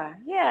 they are.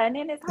 Yeah, and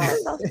then this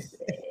whole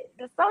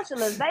the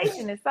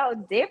socialization is so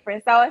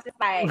different. So it's just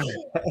like,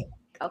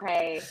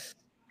 okay,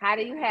 how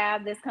do you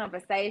have this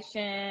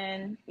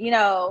conversation,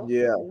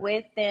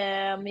 with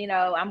them?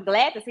 I'm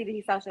glad to see that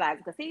he's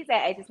socializing because he's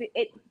at HSP.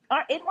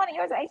 Is one of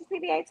yours at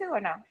HSPBA too or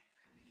no?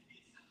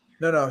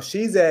 No,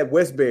 she's at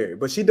Westbury,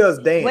 but she does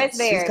dance.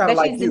 Westbury, she's kind of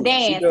like you.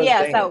 Dance. She does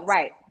dance. So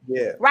right.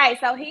 Yeah. Right.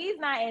 So he's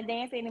not in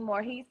dance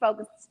anymore. He's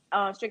focused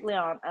strictly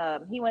on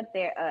he went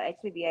there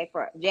HPBA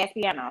for jazz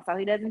piano. So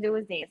he doesn't do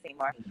his dance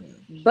anymore.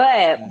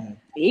 But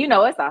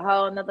it's a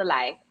whole nother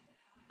life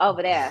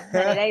over there.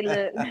 Honey,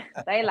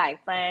 they like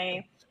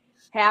fame.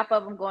 Half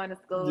of them going to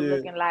school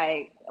looking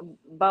like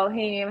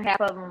bohemian,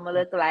 half of them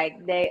look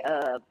like they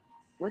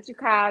what you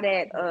call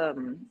that?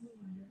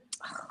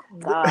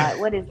 God,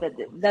 what is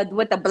the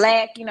with the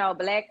black,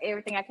 black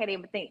everything? I can't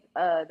even think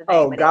the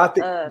name of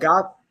Gothic,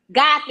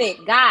 Gothic.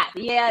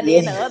 Yeah,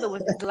 then the other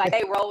ones just like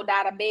they rolled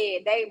out of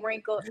bed, they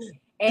wrinkled,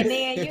 and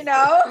then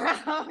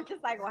I'm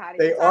just like, well, how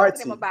do you talk to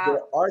them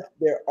about?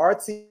 They're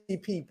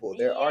artsy people.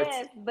 They're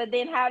artsy. But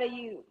then how do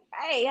you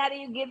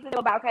get to them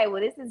about? Okay,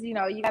 well, this is you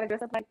got to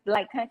dress up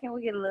like can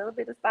we get a little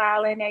bit of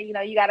style in there? You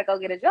got to go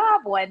get a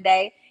job one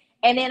day,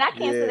 and then I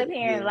can't sit up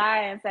here and lie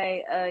and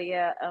say,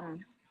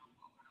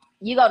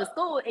 you go to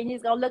school and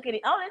he's gonna look at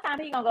it. Only time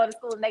he's gonna go to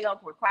school and they gonna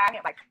require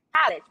him like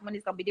college when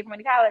it's gonna be different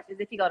in college is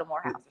if you go to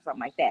Morehouse or something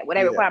like that.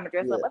 Whatever requirement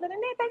dress up. Other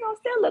than that, they gonna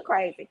still look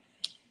crazy.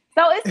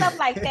 So it's stuff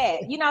like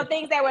that.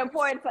 Things that were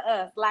important to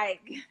us,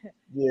 like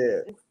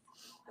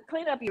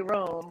clean up your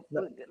room,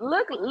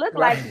 look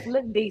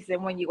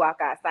decent when you walk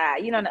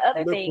outside. The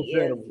other thing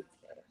is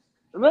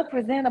look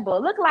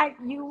presentable, look like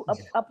you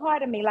a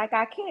part of me, like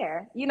I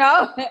care.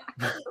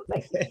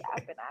 Like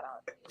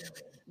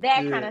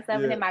that kind of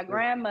stuff. And then my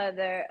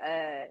grandmother,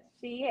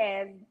 she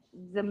has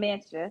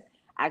dementia.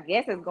 I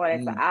guess it's going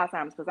into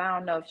Alzheimer's because I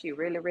don't know if she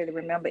really, really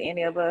remember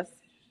any of us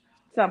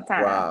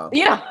sometimes, Wow.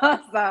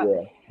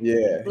 So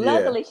Yeah.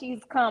 luckily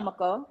she's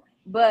comical,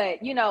 but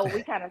we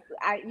kind of,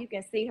 you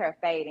can see her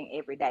fading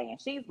every day,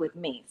 and she's with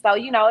me, so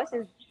it's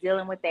just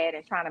dealing with that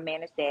and trying to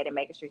manage that and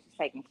making sure she's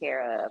taken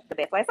care of the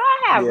best way. So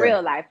I have Yeah.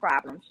 real life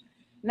problems,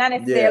 not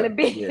necessarily Yeah.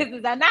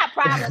 business, are not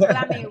problems, but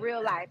I mean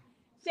real life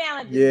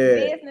challenges.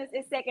 Yeah. Business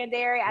is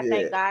secondary. I Yeah.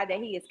 thank God that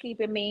He is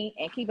keeping me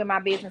and keeping my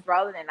business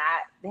rolling, and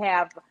I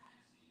have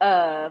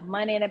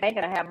money in the bank,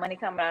 and I have money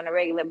coming on a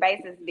regular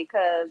basis,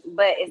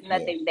 but it's Yeah.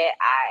 nothing that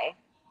I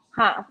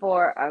hunt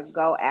for or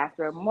go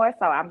after. More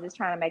so, I'm just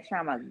trying to make sure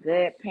I'm a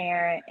good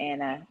parent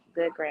and a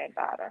good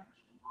granddaughter.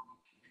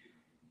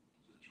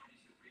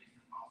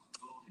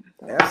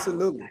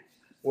 Absolutely.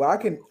 Well, I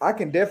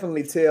can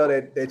definitely tell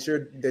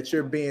that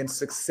you're being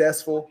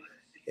successful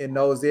in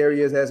those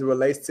areas as it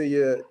relates to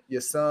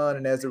your son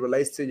and as it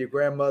relates to your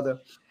grandmother.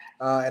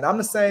 And I'm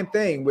the same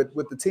thing with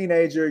the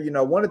teenager.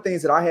 One of the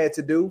things that I had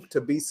to do to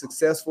be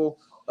successful,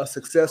 a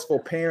successful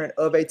parent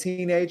of a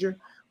teenager,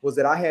 was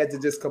that I had to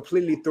just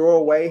completely throw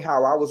away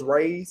how I was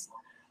raised.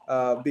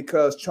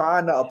 Because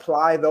trying to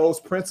apply those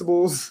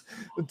principles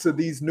to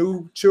these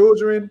new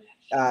children,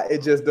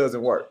 it just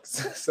doesn't work.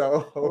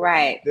 So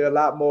Right. they're a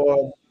lot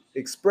more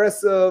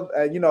expressive,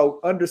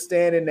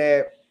 understanding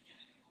that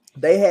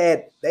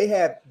they've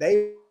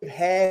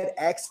had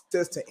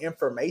access to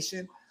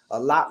information a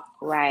lot.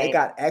 They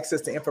got Right.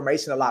 access to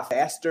information a lot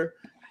faster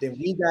than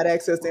we got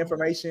access to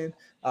information.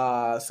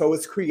 So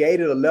it's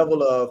created a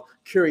level of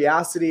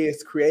curiosity.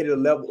 It's created a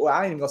level. Well,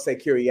 I ain't even gonna say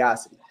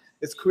curiosity.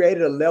 It's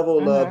created a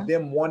level of Mhm.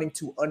 them wanting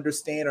to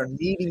understand or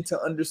needing to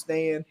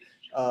understand,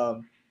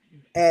 um,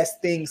 as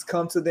things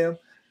come to them.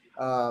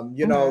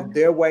 Mhm.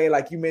 Their way,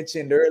 like you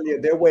mentioned earlier,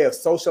 their way of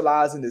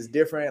socializing is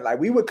different. Like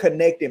we would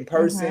connect in Mhm.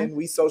 person,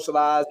 we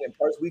socialize in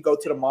person, we go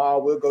to the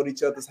mall, we'll go to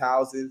each other's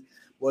houses.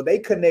 Well, they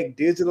connect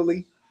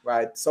digitally,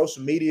 right?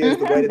 Social media is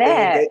the way Mhm. that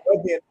they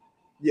engage. That.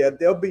 Yeah,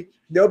 they'll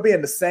be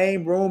in the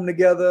same room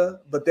together,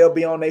 but they'll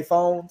be on their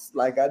phones.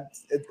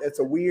 It's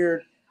a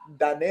weird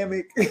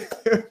dynamic,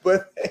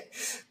 but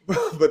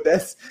but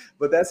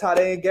that's how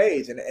they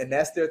engage, and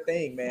that's their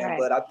thing, man. Right.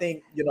 But I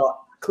think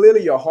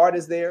clearly your heart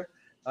is there,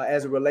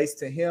 as it relates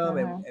to him,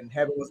 and, Mhm. and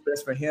having what's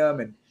best for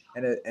him,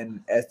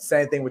 and as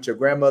same thing with your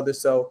grandmother.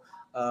 So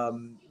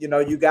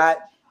you got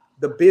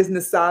the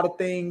business side of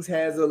things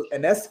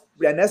and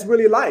that's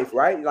really life,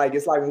 right? Like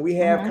it's like when we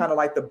have Mhm. kind of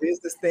like the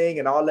business thing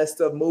and all that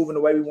stuff moving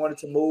the way we want it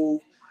to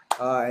move,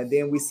 and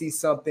then we see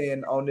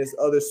something on this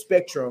other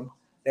spectrum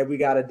that we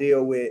got to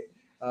deal with,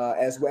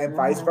 as well, and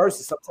vice Mhm.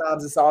 versa.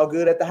 Sometimes it's all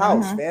good at the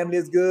house, Mhm. family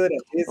is good, and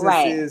business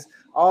Right. is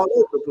all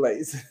over the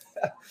place.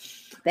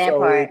 That So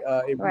part. it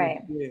really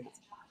Right. depends.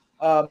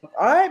 All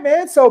right,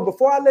 man. So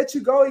before I let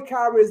you go,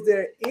 Yekcira, is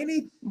there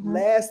any Mhm.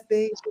 last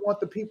things you want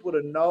the people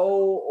to know,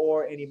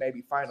 or any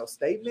maybe final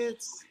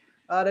statements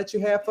that you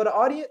have for the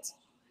audience?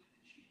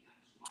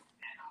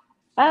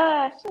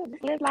 Shoot,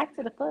 just live life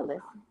to the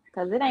fullest,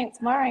 cause it ain't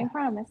tomorrow ain't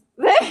promised.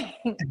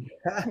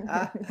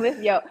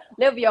 live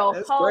your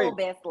That's whole great.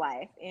 best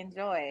life.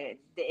 Enjoy it.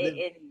 Live,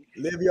 It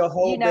live your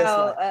whole best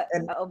life.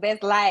 And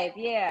best life.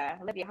 Yeah,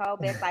 live your whole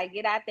best life.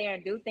 Get out there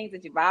and do things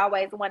that you've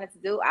always wanted to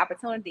do.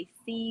 Opportunity,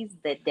 seize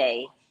the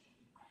day.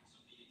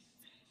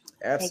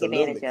 Take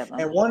advantage absolutely. of them.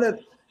 And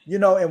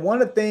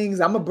one of the things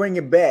I'm gonna bring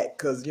it back,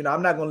 because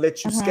I'm not gonna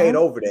let you skate Mhm.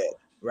 over that,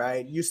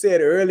 right? You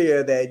said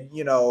earlier that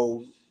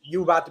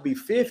you about to be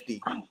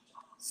 50.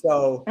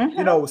 So,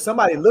 Mhm.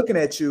 somebody looking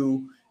at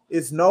you,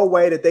 is no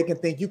way that they can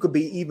think you could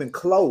be even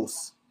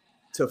close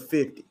to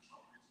 50.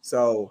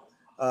 So,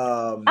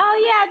 Oh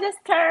yeah, I just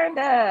turned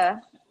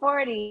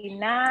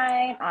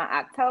 49 on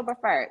October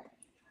 1st.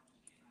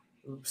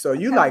 so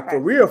you October like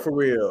first. for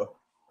real,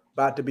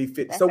 about to be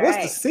 50. That's So what's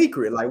the right.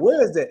 secret? Like,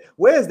 where is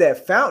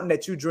that fountain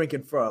that you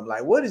drinking from?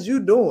 Like, what is you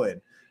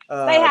doing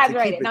Stay to keep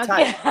hydrated. it No, I'm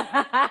just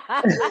tight?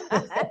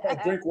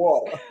 kidding. Drink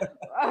water.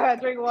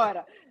 Drink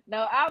water.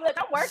 No, I'm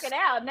working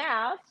out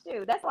now.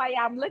 Shoot, that's why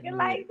I'm looking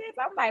like this.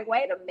 I'm like,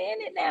 wait a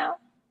minute now.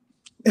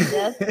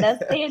 Just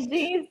thin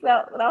jeans.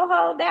 So don't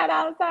hold that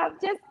all the time.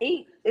 Just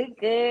eat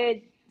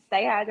good.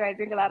 Stay hydrated.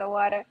 Drink a lot of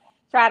water.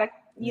 Try to,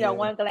 Yeah.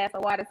 one glass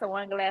of water to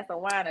one glass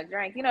of wine or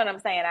drink. You know what I'm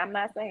saying? I'm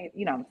not saying,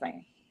 you know what I'm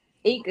saying.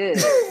 Eat good.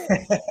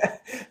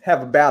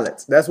 Have a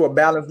balance. That's what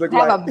balance look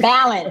Have a like.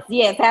 balance.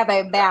 Yes, have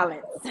a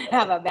balance.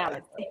 Have a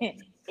balance.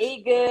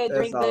 Eat good, That's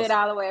drink good awesome.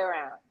 all the way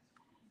around.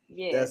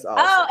 Yes. That's Oh,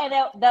 awesome.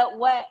 and the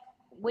what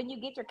when you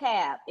get your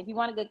cab, if you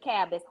want a good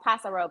cab, it's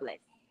Paso Robles.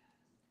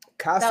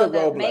 Casa So the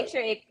Roble. make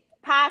sure it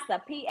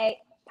Pasa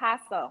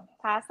Paso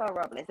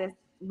Robles is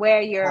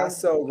where your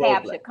Paso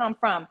cab Roble. should come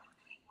from.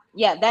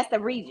 Yeah, that's the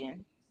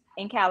region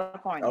in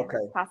California. Okay.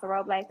 Paso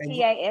Robles, And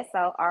Pasorobles.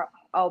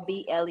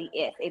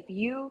 If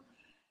you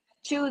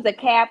choose a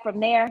cab from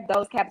there,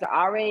 those cabs are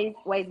always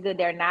good.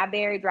 They're not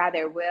very dry.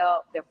 They're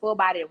full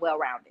bodied and well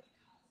rounded.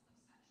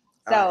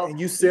 So you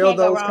you sell can't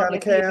go those wrong kind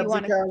of if you cabs,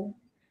 want to. Yekcira?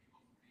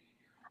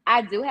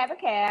 I do have a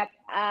cab.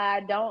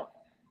 I don't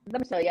Let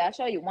me show you. I'll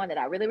show you one that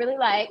I really, really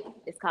like.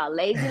 It's called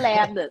Lazy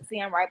Lab. Look,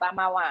 see, I'm right by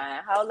my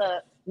wine. Hold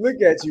up.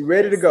 Look at you,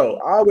 ready to go.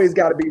 Always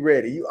got to be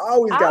ready. You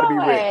always got to be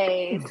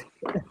ready.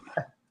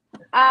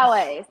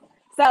 Always.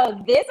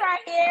 So this right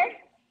here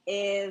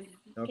is,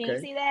 can you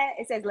see that?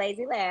 It says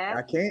Lazy Lab.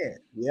 I can.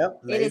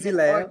 Yep. Lazy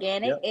Lab.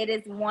 Organic. Yep. It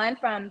is one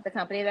from the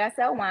company that I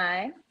sell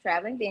wine,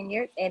 Traveling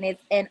Vineyards, and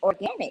it's an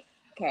organic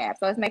cab.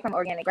 So it's made from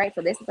organic grapes.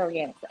 So this is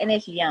organic. And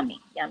it's yummy.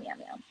 Yum, yum,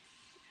 yum.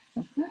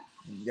 Mm-hmm.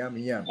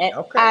 Yummy, yummy. And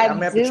okay. I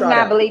do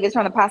not believe it's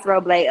from the Paso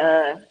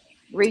Robles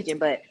region,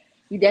 but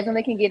you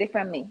definitely can get it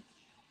from me.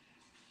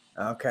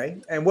 Okay.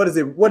 And what is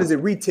it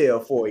retail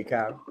for,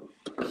 Yekcira?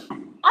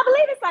 I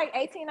believe it's like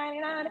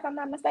 $18.99 if I'm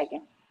not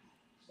mistaken.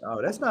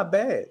 Oh, that's not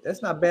bad.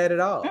 That's not bad at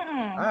all.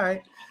 Mm-mm. All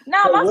right.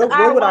 No, so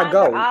where would I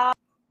go?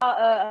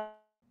 Uh-oh.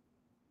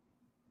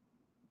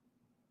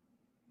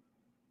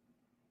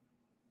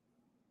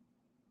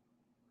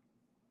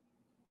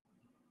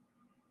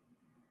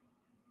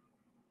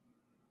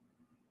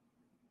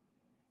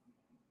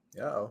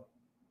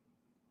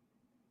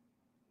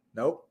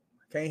 Nope.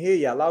 Can't hear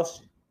you. I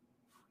lost you.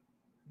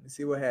 Let me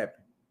see what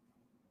happened.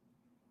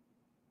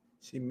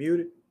 She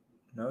muted?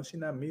 No,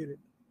 she's not muted.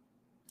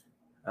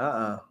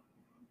 Can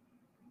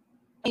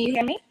you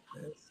hear me?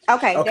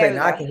 Okay. Okay,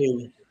 now I can hear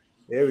you.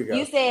 There we go.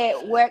 You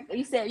said where?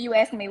 You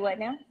asking me what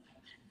now?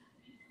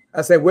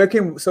 I said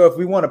if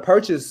we want to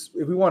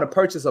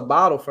purchase a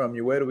bottle from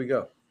you, where do we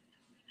go?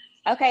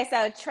 Okay,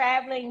 so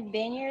Traveling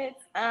Vineyards.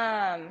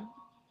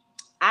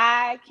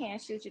 I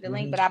can't shoot you the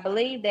link, but I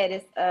believe that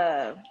it's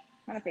I'm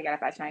trying to figure out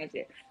if I changed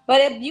it.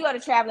 But if you go to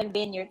Traveling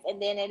Vineyards,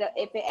 and then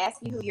if it asks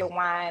you who your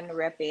wine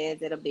rep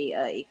is, it'll be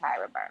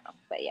Yekcira Burnom.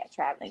 But yeah,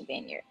 Traveling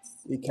Vineyards.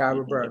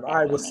 Yekcira Burnom. All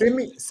right, well send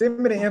me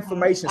the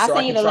information so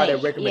I can try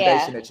that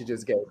recommendation that you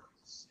just gave.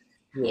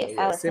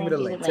 Yeah. Send me the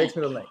link. Text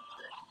me the link.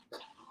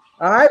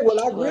 All right.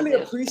 Well, I really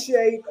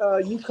appreciate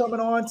you coming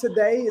on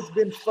today. It's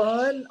been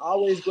fun.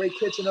 Always great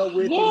catching up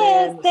with you,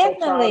 man. Definitely.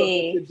 So proud of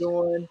what you're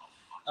doing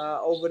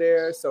over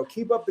there. So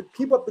keep up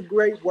the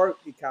great work,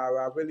 Yekcira.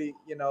 I really,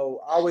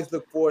 always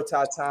look forward to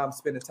our time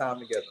spending time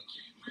together.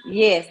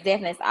 Yes,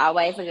 definitely. It's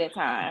always a good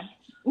time.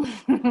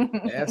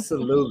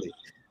 Absolutely.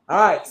 All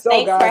right. So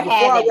guys,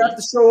 before I wrap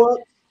the show up,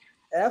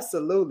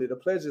 absolutely. The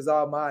pleasure is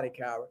all mine,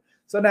 Yekcira.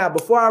 So now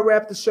before I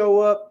wrap the show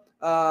up,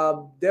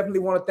 definitely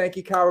want to thank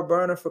Yekcira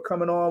Burnom for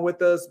coming on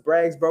with us,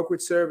 Bragg's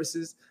Brokerage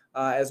Services,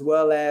 as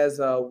well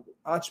as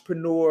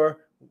entrepreneur,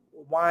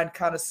 wine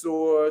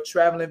connoisseur,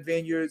 Traveling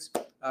Vineyards.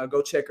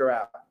 Go check her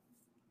out.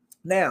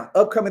 Now,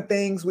 upcoming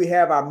things, we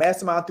have our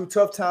Mastermind Through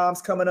Tough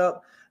Times coming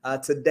up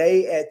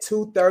today at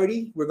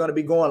 2:30. We're going to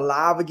be going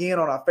live again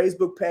on our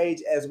Facebook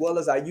page as well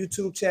as our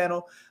YouTube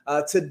channel.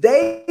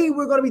 Today,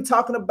 we're going to be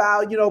talking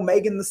about,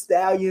 Megan Thee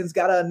Stallion's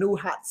got a new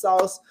hot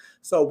sauce.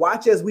 So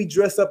watch as we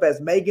dress up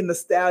as Megan Thee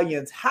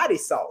Stallion's hottie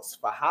sauce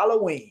for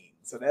Halloween.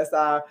 So that's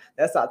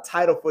our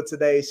title for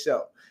today's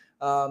show.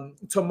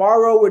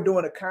 Tomorrow, we're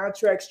doing a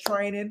contracts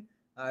training.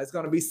 It's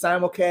going to be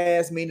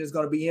simulcast, meaning it's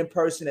going to be in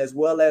person as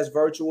well as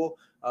virtual.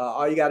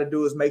 All you got to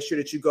do is make sure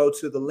that you go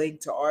to the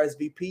link to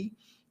RSVP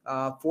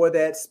for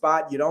that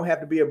spot. You don't have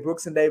to be a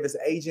Brooks & Davis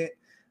agent.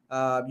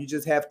 You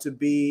just have to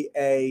be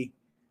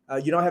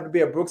you don't have to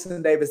be a Brooks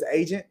 & Davis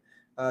agent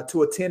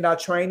to attend our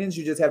trainings.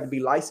 You just have to be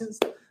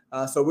licensed.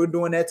 So we're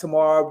doing that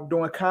tomorrow. We're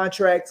doing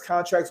contracts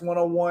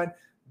 101.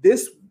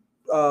 This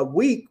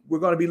week, we're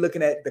going to be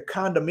looking at the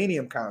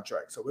condominium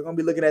contract. So we're going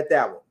to be looking at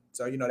that one.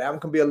 So, that one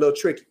can be a little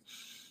tricky.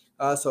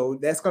 So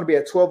that's going to be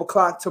at 12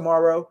 o'clock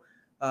tomorrow.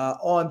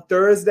 On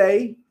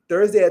Thursday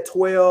at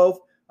 12,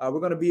 we're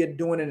going to be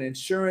doing an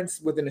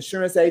insurance with an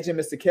insurance agent,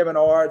 Mr. Kevin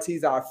Ards.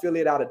 He's our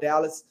affiliate out of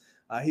Dallas.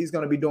 He's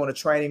going to be doing a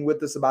training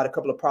with us about a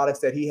couple of products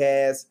that he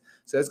has.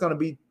 So it's going to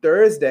be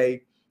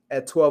Thursday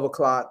at 12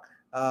 o'clock.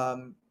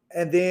 And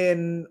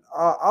then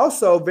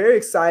also very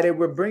excited,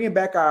 we're bringing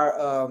back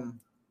our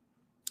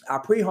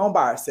pre-home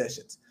buyer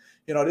sessions.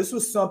 This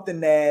was something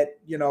that,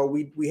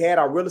 we had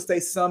our real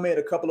estate summit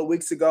a couple of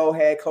weeks ago,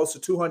 had close to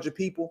 200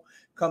 people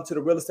come to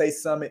the real estate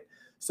summit.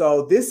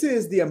 So this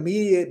is the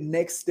immediate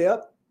next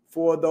step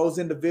for those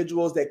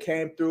individuals that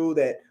came through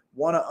that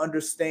want to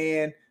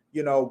understand,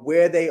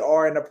 where they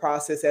are in the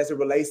process as it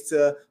relates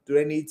to, do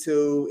they need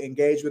to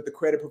engage with the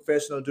credit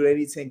professional? Do they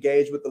need to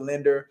engage with the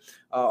lender?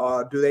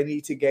 Or do they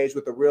need to engage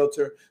with the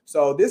realtor?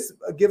 So this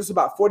gives us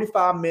about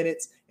 45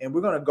 minutes, and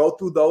we're going to go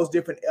through those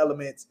different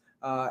elements.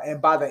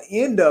 And by the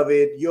end of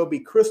it, you'll be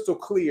crystal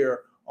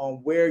clear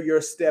on where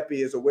your step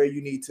is or where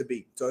you need to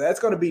be. So that's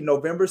going to be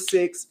November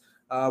 6th.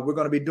 We're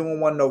going to be doing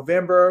one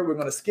November. We're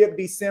going to skip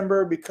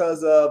December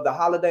because of the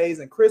holidays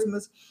and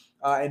Christmas.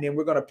 And then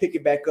we're going to pick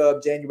it back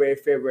up January,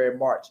 February,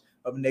 March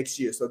of next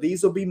year. So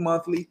these will be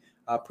monthly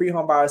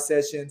pre-home buyer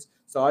sessions.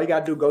 So all you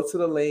got to do, go to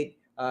the link.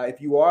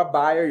 If you are a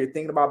buyer, you're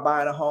thinking about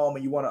buying a home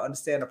and you want to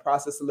understand the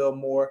process a little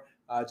more,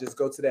 just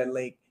go to that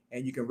link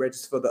and you can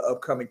register for the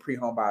upcoming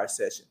pre-home buyer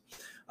session.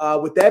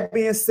 With that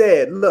being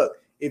said, look,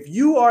 if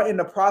you are in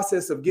the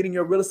process of getting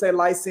your real estate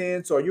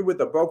license or you're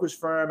with a brokerage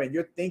firm and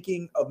you're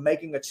thinking of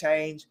making a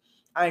change,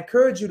 I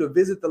encourage you to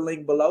visit the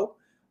link below.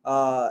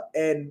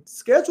 and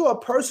schedule a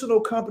personal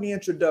company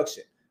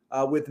introduction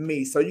with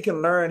me so you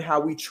can learn how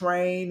we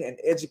train and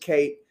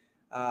educate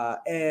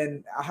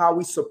and how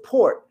we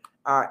support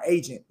our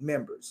agent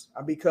members,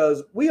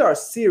 because we are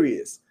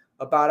serious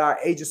about our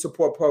agent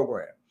support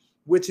program,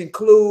 which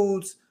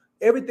includes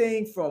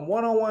everything from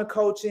one-on-one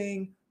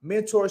coaching,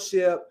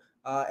 mentorship,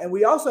 and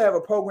we also have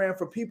a program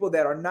for people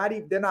that are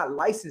they're not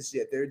licensed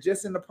yet. They're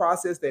just in the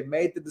process. They've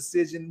made the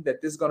decision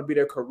that this is going to be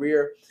their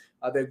career.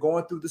 They're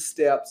going through the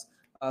steps.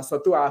 So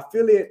through our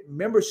affiliate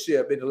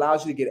membership, it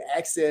allows you to get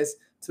access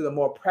to the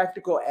more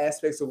practical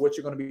aspects of what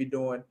you're going to be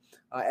doing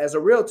as a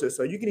realtor.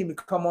 So you can even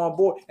come on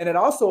board. And it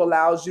also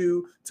allows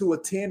you to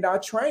attend our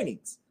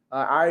trainings,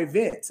 our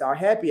events, our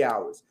happy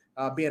hours,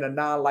 being a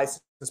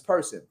non-licensed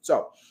person.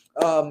 So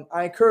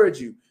I encourage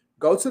you,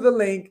 go to the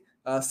link,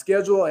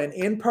 schedule an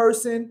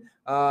in-person,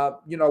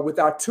 with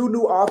our 2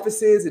 new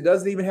offices. It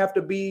doesn't even have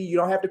to be, you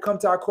don't have to come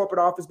to our corporate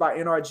office by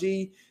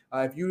NRG.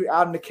 If you're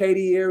out in the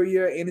Katy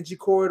area, Energy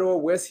Corridor,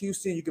 West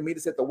Houston, you can meet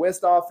us at the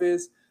West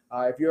office.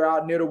 If you're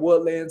out near the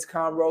Woodlands,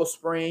 Conroe,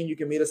 Spring, you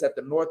can meet us at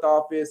the North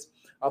office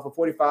off of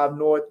 45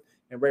 North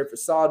and Rayford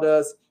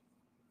Sawdust.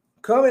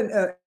 Come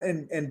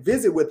and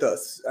visit with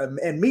us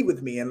and meet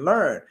with me and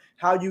learn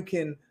how you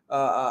can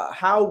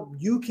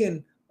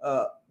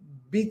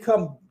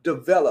become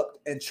developed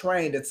and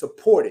trained and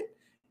supported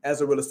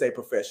as a real estate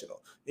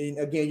professional. And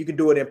again, you can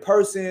do it in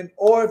person,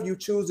 or if you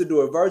choose to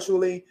do it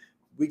virtually,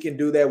 we can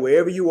do that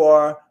wherever you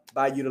are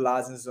by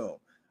utilizing Zoom.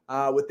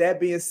 With that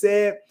being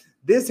said,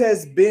 this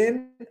has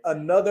been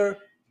another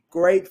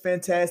great,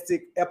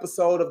 fantastic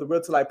episode of the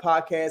Realtor Life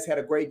Podcast. Had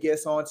a great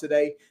guest on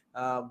today.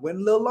 Went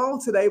a little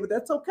long today, but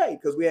that's okay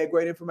because we had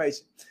great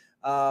information.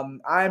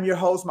 I am your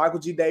host, Michael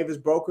G. Davis,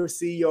 broker,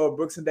 CEO of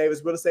Brooks &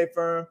 Davis Real Estate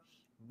Firm,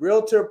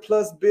 Realtor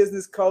plus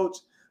business coach.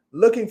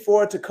 Looking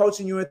forward to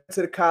coaching you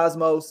into the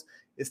cosmos.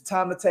 It's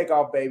time to take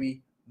off,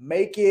 baby.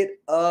 Make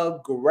it a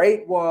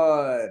great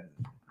one.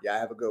 Y'all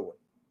have a good one.